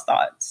 what are y'all's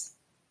thoughts?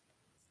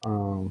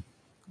 Go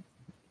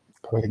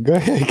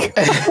ahead.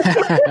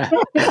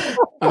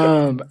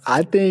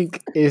 I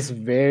think it's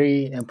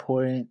very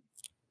important.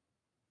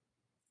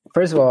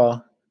 First of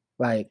all,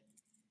 like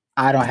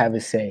I don't have a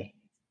say.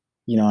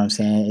 You know what I'm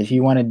saying? If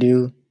you want to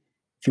do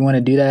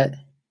that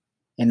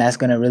and that's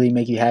going to really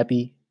make you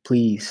happy,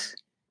 please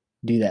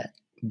do that.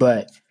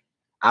 But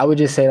I would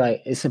just say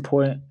like it's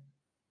important.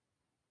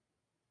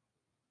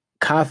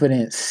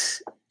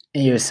 Confidence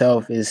in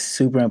yourself is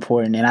super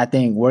important. And I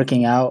think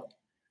working out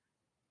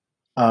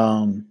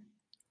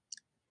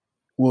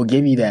will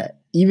give you that.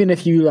 Even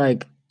if you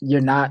like,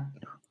 you're not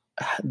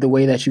the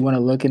way that you want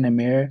to look in the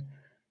mirror,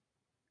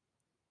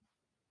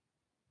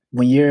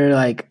 when you're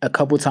like a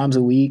couple times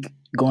a week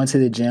going to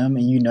the gym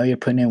and you know you're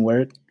putting in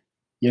work,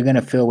 you're going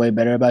to feel way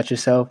better about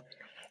yourself.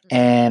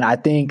 And I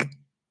think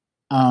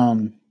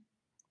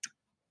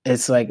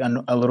it's like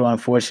a little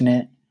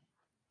unfortunate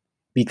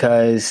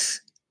because,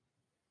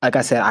 like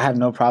I said, I have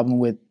no problem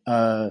with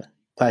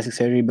plastic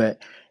surgery,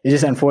 but it's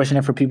just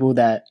unfortunate for people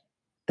that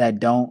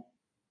don't,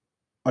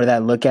 or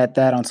that look at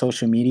that on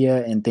social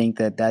media and think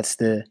that that's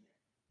the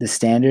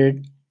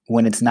standard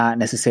when it's not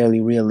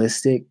necessarily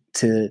realistic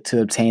to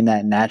obtain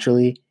that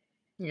naturally.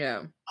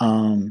 Yeah.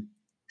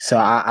 So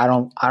I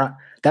don't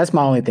that's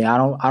my only thing. I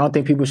don't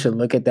think people should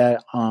look at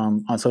that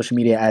on social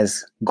media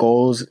as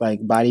goals,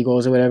 like body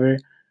goals or whatever.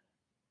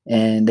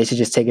 And they should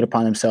just take it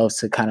upon themselves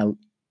to kind of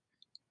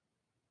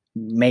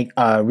make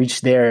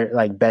reach their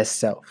like best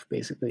self,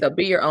 basically. So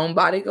be your own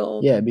body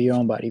goals. Yeah, be your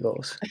own body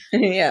goals.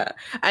 Yeah.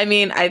 I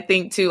mean, I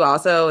think too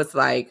also it's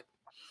like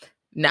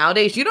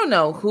nowadays you don't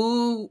know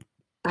who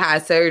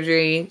has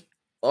surgery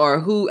or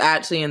who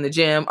actually in the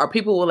gym, or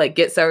people will like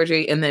get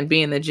surgery and then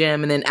be in the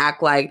gym and then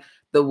act like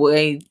the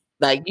way,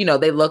 like, you know,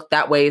 they look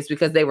that way is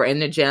because they were in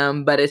the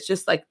gym, but it's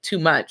just like too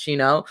much, you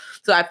know?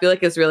 So I feel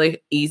like it's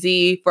really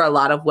easy for a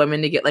lot of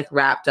women to get like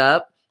wrapped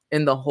up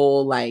in the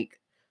whole like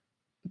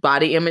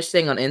body image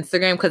thing on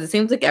Instagram, because it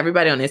seems like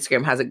everybody on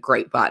Instagram has a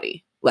great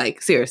body.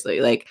 Like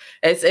seriously, like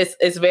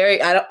it's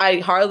very, I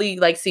hardly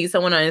like see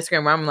someone on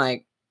Instagram where I'm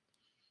like,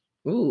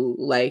 ooh,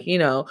 like, you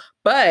know,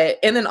 but,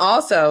 and then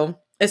also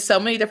it's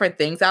so many different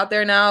things out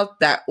there now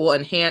that will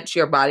enhance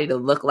your body to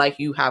look like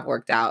you have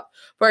worked out.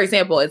 For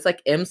example, it's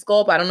like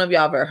Emsculpt. I don't know if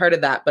y'all ever heard of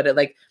that, but it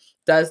like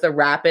does the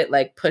rapid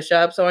like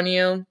push-ups on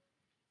you.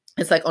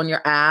 It's like on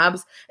your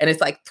abs, and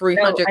it's like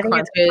 300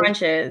 crunches. It's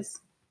crunches.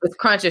 It's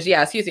crunches.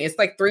 Yeah, excuse me. It's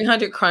like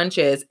 300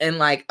 crunches in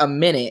like a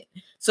minute.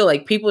 So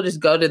like people just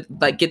go to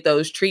like get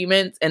those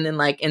treatments, and then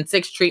like in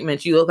 6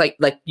 treatments you look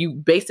like you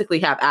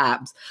basically have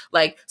abs.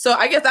 Like, so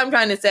I guess I'm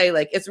trying to say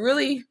like it's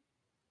really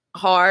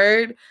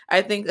hard.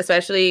 I think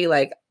especially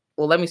like,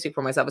 well, let me speak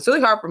for myself. It's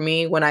really hard for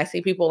me when I see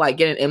people like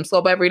get an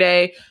Emsculpt every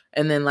day,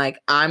 and then like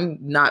I'm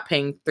not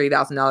paying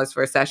 $3,000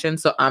 for a session,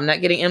 so I'm not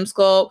getting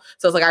Emsculpt.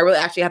 So it's like I really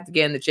actually have to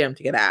get in the gym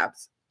to get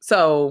abs.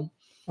 So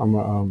I'm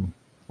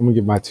gonna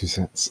give my 2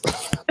 cents.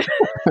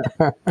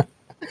 I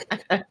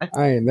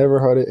ain't never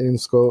heard of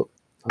Emsculpt.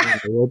 I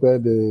don't know what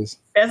that is.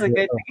 That's a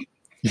good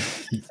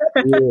thing.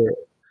 Yeah,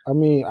 I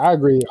mean, I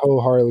agree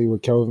wholeheartedly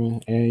with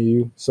Kelvin and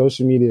you.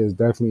 Social media is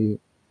definitely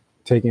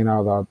taking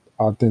out the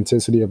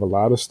authenticity of a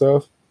lot of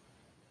stuff.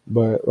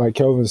 But like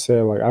Kelvin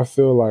said, like I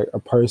feel like a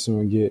person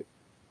would get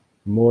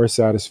more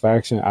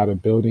satisfaction out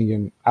of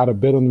building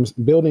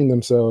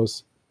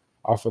themselves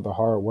off of the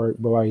hard work.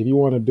 But like if you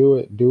want to do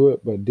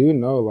it. But do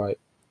know, like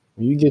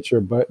when you get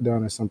your butt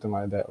done or something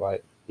like that,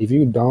 like if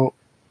you don't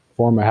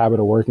form a habit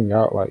of working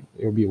out, like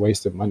it'll be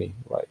wasted money.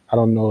 Like I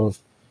don't know if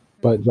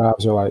butt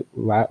jobs are like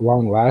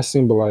long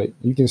lasting, but like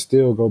you can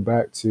still go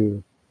back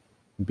to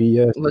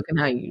BS. Looking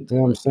how you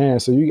know what I'm saying?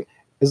 So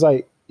it's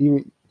like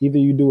either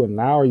you do it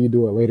now or you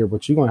do it later,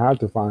 but you're gonna have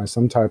to find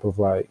some type of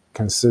like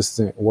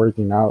consistent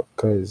working out,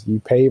 because you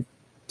pay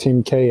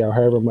 $10K or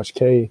however much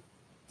K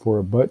for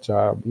a butt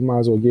job. You might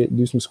as well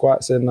do some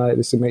squats at night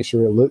just to make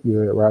sure it look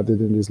good, rather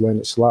than just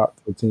letting it slop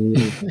for 10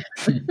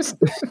 years.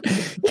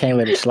 Can't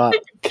let it slop.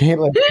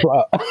 Can't let it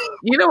slop.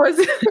 You know what?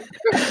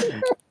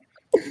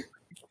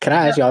 Can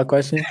I ask y'all a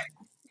question?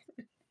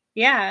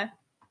 Yeah.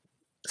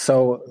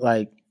 So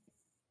like,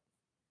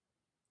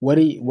 what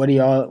are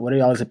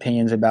y'all's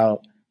opinions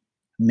about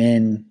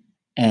men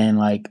and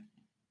like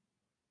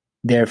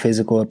their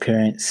physical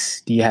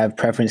appearance? Do you have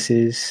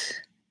preferences?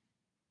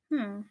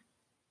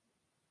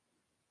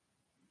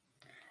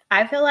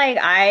 I feel like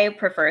I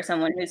prefer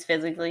someone who's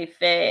physically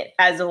fit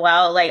as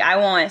well. Like I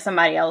want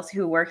somebody else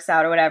who works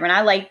out or whatever. And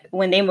I like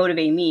when they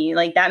motivate me,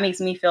 like that makes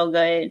me feel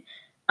good.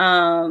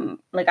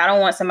 Like I don't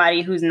want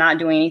somebody who's not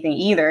doing anything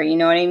either. You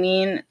know what I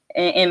mean?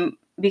 And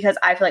because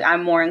I feel like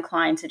I'm more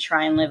inclined to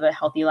try and live a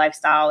healthy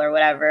lifestyle or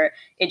whatever.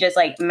 It just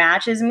like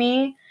matches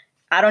me.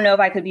 I don't know if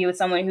I could be with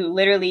someone who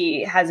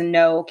literally has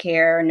no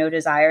care, no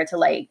desire to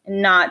like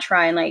not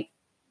try and like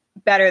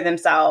better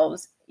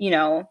themselves, you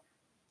know,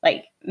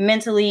 like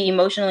mentally,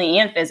 emotionally,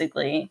 and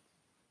physically.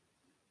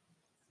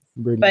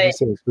 Brittany, you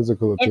said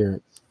physical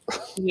appearance.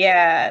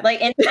 Yeah,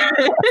 like in terms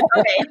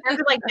of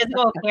like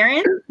physical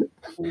appearance.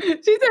 She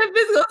said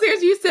physical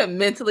appearance. You said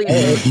mentally.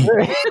 Answer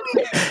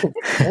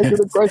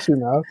the question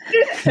now.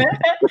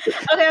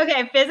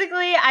 Okay.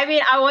 Physically, I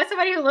mean, I want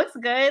somebody who looks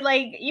good.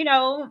 Like, you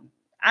know,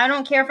 I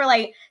don't care for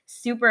like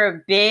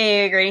super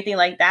big or anything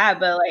like that,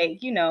 but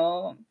like, you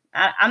know,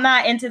 I'm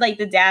not into like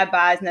the dad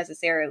bods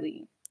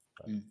necessarily.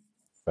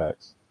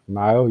 Facts.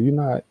 Niall, you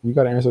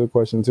got to answer the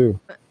question too.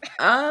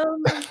 I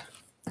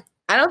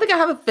don't think I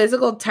have a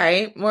physical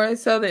type more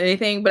so than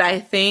anything, but I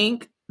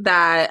think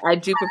that I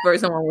do prefer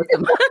someone with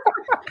some.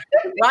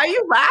 Why are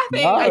you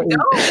laughing? I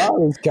don't. I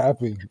was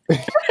capping.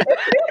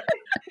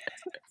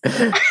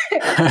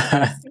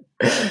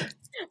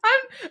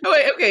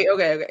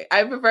 Okay.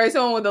 I prefer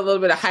someone with a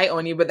little bit of height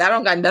on you, but that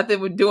don't got nothing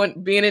with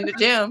being in the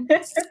gym.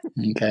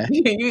 Okay.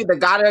 You either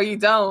got it or you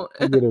don't.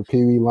 You get a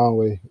Pee Wee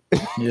Longway.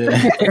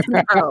 Yeah.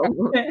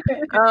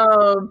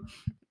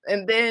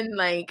 And then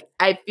like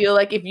I feel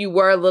like if you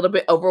were a little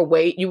bit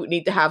overweight, you would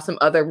need to have some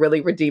other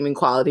really redeeming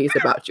qualities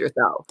about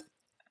yourself.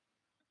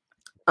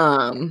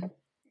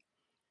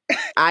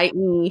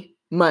 I.e.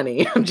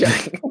 money. I'm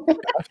joking.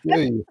 I feel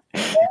you.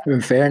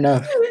 Fair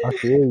enough. I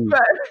feel you.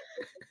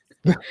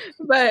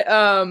 But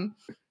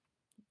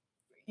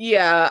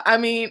yeah, I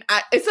mean,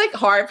 it's like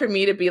hard for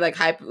me to be like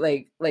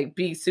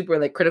be super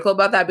like critical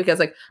about that because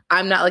like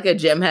I'm not like a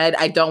gym head.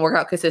 I don't work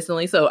out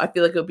consistently, so I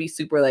feel like it would be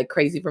super like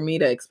crazy for me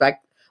to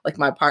expect like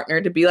my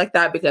partner to be like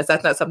that because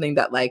that's not something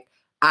that like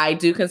I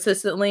do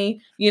consistently,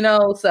 you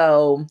know.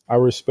 So I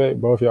respect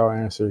both y'all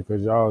answer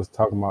because y'all was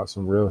talking about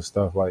some real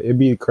stuff. Like it'd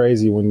be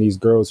crazy when these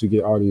girls who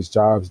get all these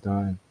jobs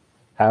done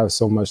have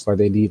so much like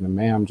they need in a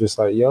man. I'm just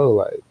like, yo,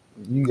 like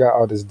you got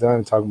all this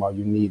done talking about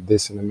you need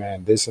this in a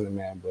man,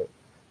 but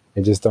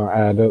it just don't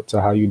add up to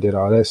how you did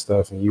all that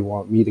stuff and you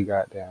want me to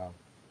goddamn.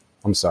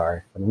 I'm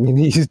sorry. I mean,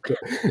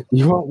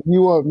 you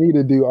want me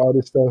to do all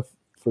this stuff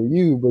for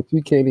you, but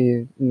you can't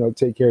even,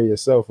 take care of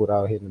yourself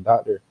without hitting the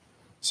doctor.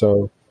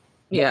 So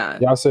yeah,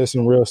 y'all said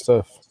some real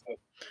stuff.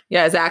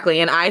 Yeah, exactly.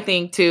 And I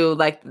think too,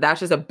 like that's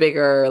just a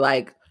bigger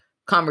like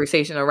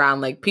conversation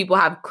around like people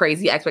have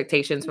crazy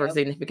expectations for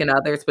significant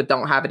others, but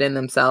don't have it in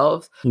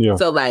themselves. Yeah.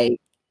 So like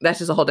that's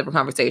just a whole different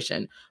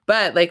conversation.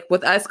 But like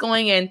with us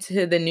going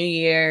into the new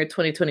year,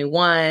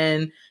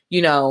 2021,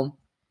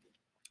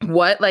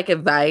 what like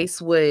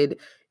advice would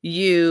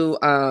you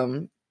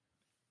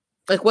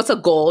like what's a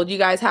goal you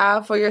guys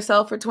have for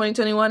yourself for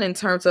 2021 in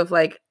terms of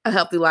like a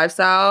healthy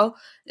lifestyle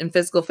and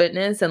physical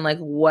fitness, and like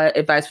what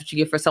advice would you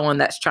give for someone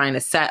that's trying to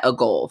set a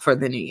goal for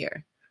the new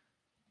year?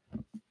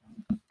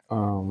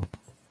 I'm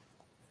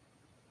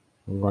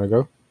gonna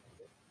go.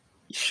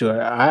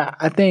 Sure.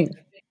 I think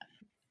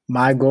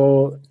my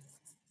goal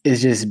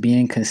is just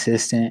being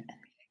consistent.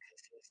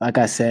 Like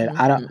I said,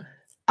 I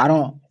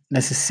don't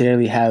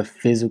necessarily have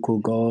physical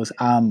goals.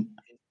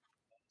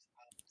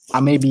 I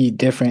may be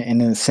different in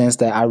the sense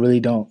that I really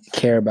don't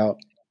care about,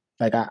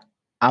 like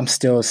I'm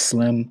still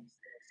slim.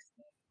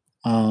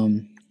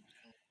 And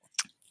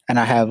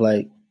I have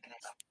like,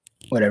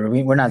 whatever.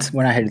 We're not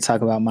here to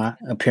talk about my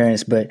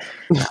appearance, but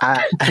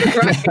I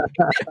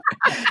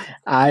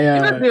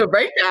do a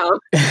breakdown.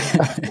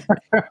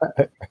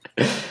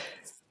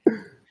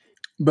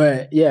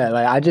 But yeah,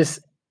 like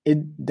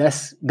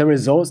that's the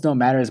results don't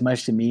matter as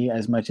much to me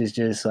as much as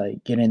just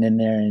like getting in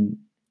there and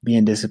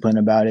being disciplined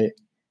about it.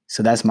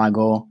 So that's my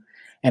goal.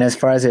 And as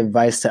far as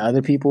advice to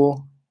other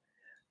people,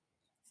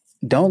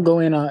 don't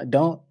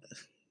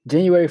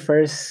January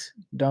 1st,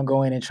 don't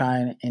go in and try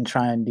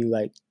and do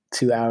like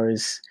 2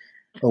 hours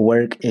of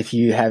work if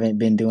you haven't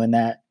been doing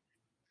that.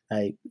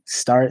 Like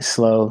start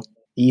slow,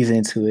 ease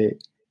into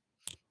it,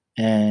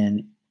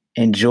 and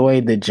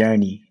enjoy the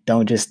journey.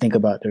 Don't just think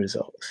about the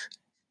results.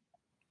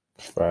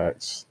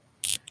 Facts.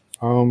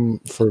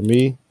 For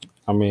me,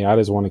 I mean, I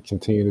just want to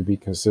continue to be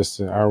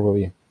consistent. I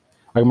really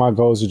like my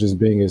goals are just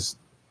being as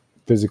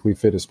physically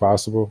fit as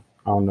possible.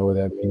 I don't know what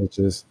that means.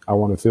 Just I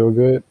want to feel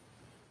good.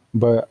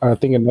 But I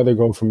think another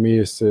goal for me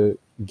is to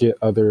get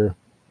other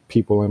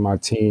people in my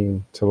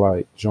team to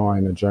like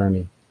join the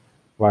journey.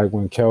 Like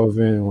when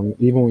Kelvin,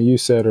 even when you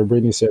said or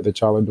Brittany said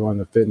that y'all are doing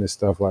the fitness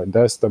stuff, like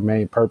that's the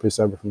main purpose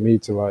of it for me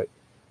to like,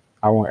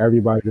 I want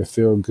everybody to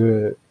feel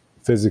good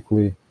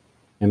physically,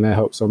 and that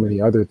helps so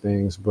many other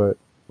things. But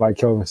like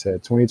Kelvin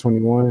said,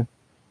 2021,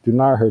 do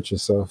not hurt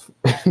yourself.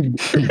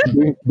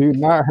 do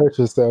not hurt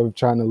yourself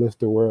trying to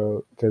lift the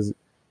world. Because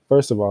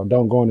first of all,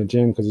 don't go in the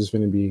gym because it's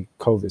going to be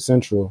COVID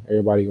central.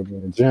 Everybody going to be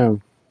in the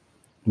gym.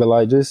 But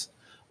like just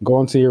go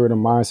into here with a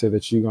mindset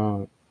that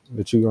you're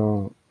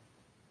gonna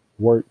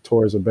work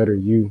towards a better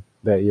you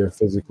that year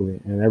physically,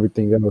 and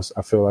everything else.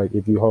 I feel like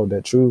if you hold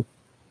that true,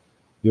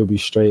 you'll be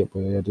straight.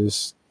 But yeah,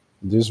 just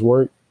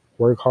work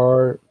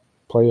hard,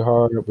 play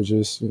hard, but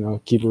just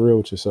keep it real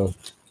with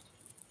yourself.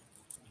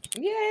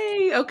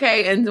 Yay!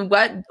 Okay, and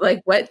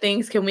what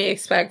things can we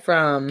expect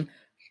from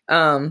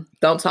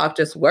Don't Talk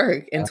Just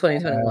Work in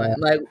 2021?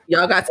 Like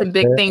y'all got some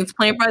big things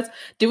planned for us.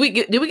 Did we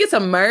get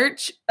some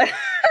merch?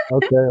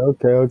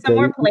 Okay. Some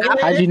more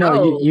How'd you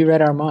know? You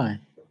read our mind.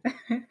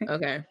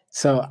 Okay.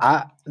 So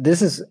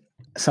this is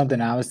something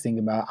I was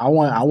thinking about. I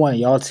want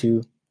y'all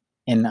to,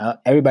 and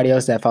everybody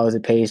else that follows the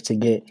page to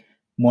get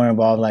more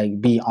involved, like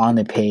be on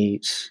the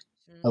page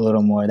a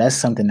little more. That's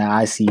something that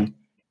I see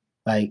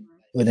like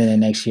within the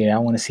next year. I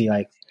want to see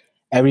like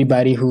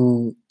everybody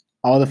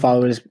all the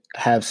followers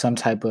have some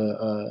type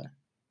of,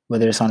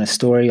 whether it's on a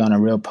story, on a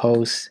real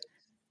post.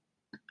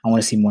 I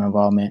want to see more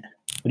involvement.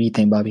 What do you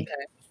think, Bobby?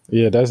 Okay.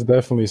 Yeah, that's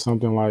definitely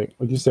something like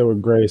you said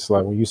with Grace,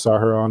 like when you saw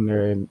her on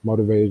there and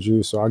motivated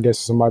you. So I guess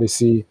if somebody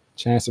see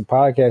Chance the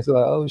podcast, they're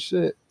like, oh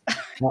shit.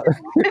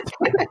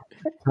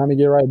 Trying to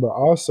get right. But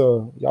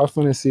also y'all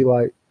finna see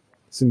like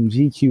some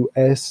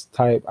GQS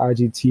type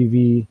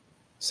IGTV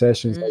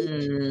sessions.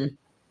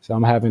 So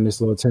I'm having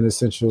this little 10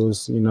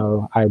 essentials,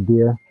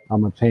 idea.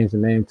 I'm gonna change the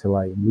name to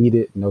like Need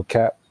It, No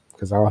Cap,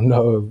 because I don't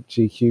know if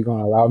GQ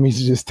gonna allow me to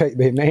just take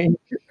their name.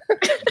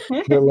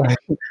 But like,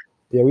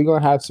 yeah, we're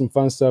gonna have some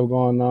fun stuff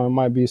going on. It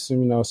might be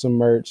some, some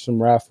merch,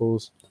 some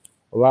raffles,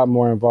 a lot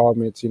more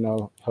involvement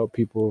to, help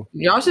people.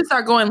 Y'all should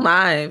start going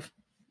live.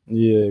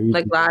 Yeah,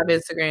 like live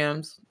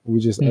Instagrams. We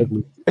just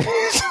ugly.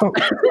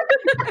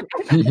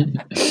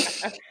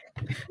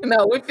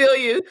 No, we feel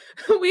you.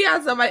 We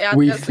have somebody out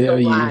there to go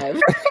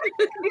live.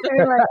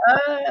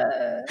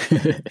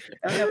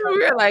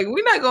 We're like,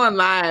 we're not going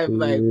live.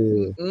 Like,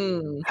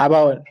 how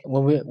about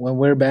when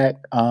we're back?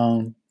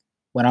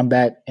 When I'm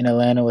back in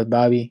Atlanta with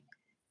Bobby,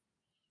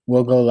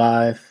 we'll go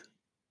live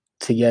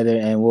together,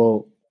 and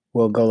we'll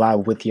go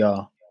live with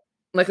y'all.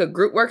 Like a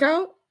group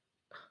workout?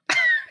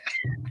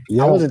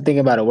 Yeah. I wasn't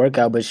thinking about a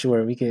workout, but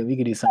sure, we could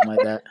do something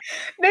like that.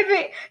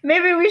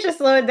 maybe we should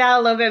slow it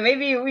down a little bit.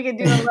 Maybe we could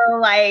do a little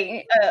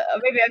like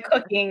maybe a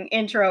cooking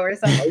intro or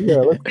something. Yeah,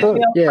 let's cook.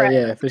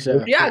 Yeah, for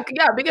sure. Yeah,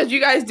 because you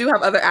guys do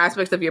have other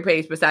aspects of your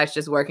page besides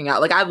just working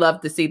out. Like I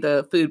love to see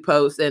the food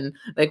posts and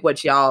like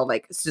what y'all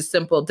like. It's just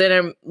simple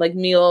dinner like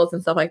meals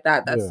and stuff like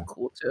that. That's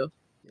cool too.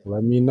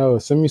 Let me know.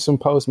 Send me some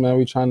posts, man.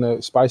 We trying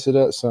to spice it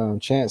up some.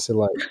 Chance to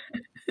like.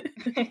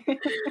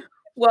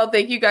 Well,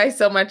 thank you guys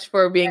so much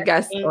for being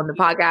guests on the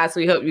podcast.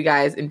 We hope you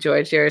guys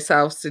enjoyed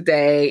yourselves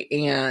today,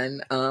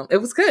 and it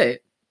was good.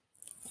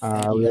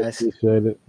 We appreciate it.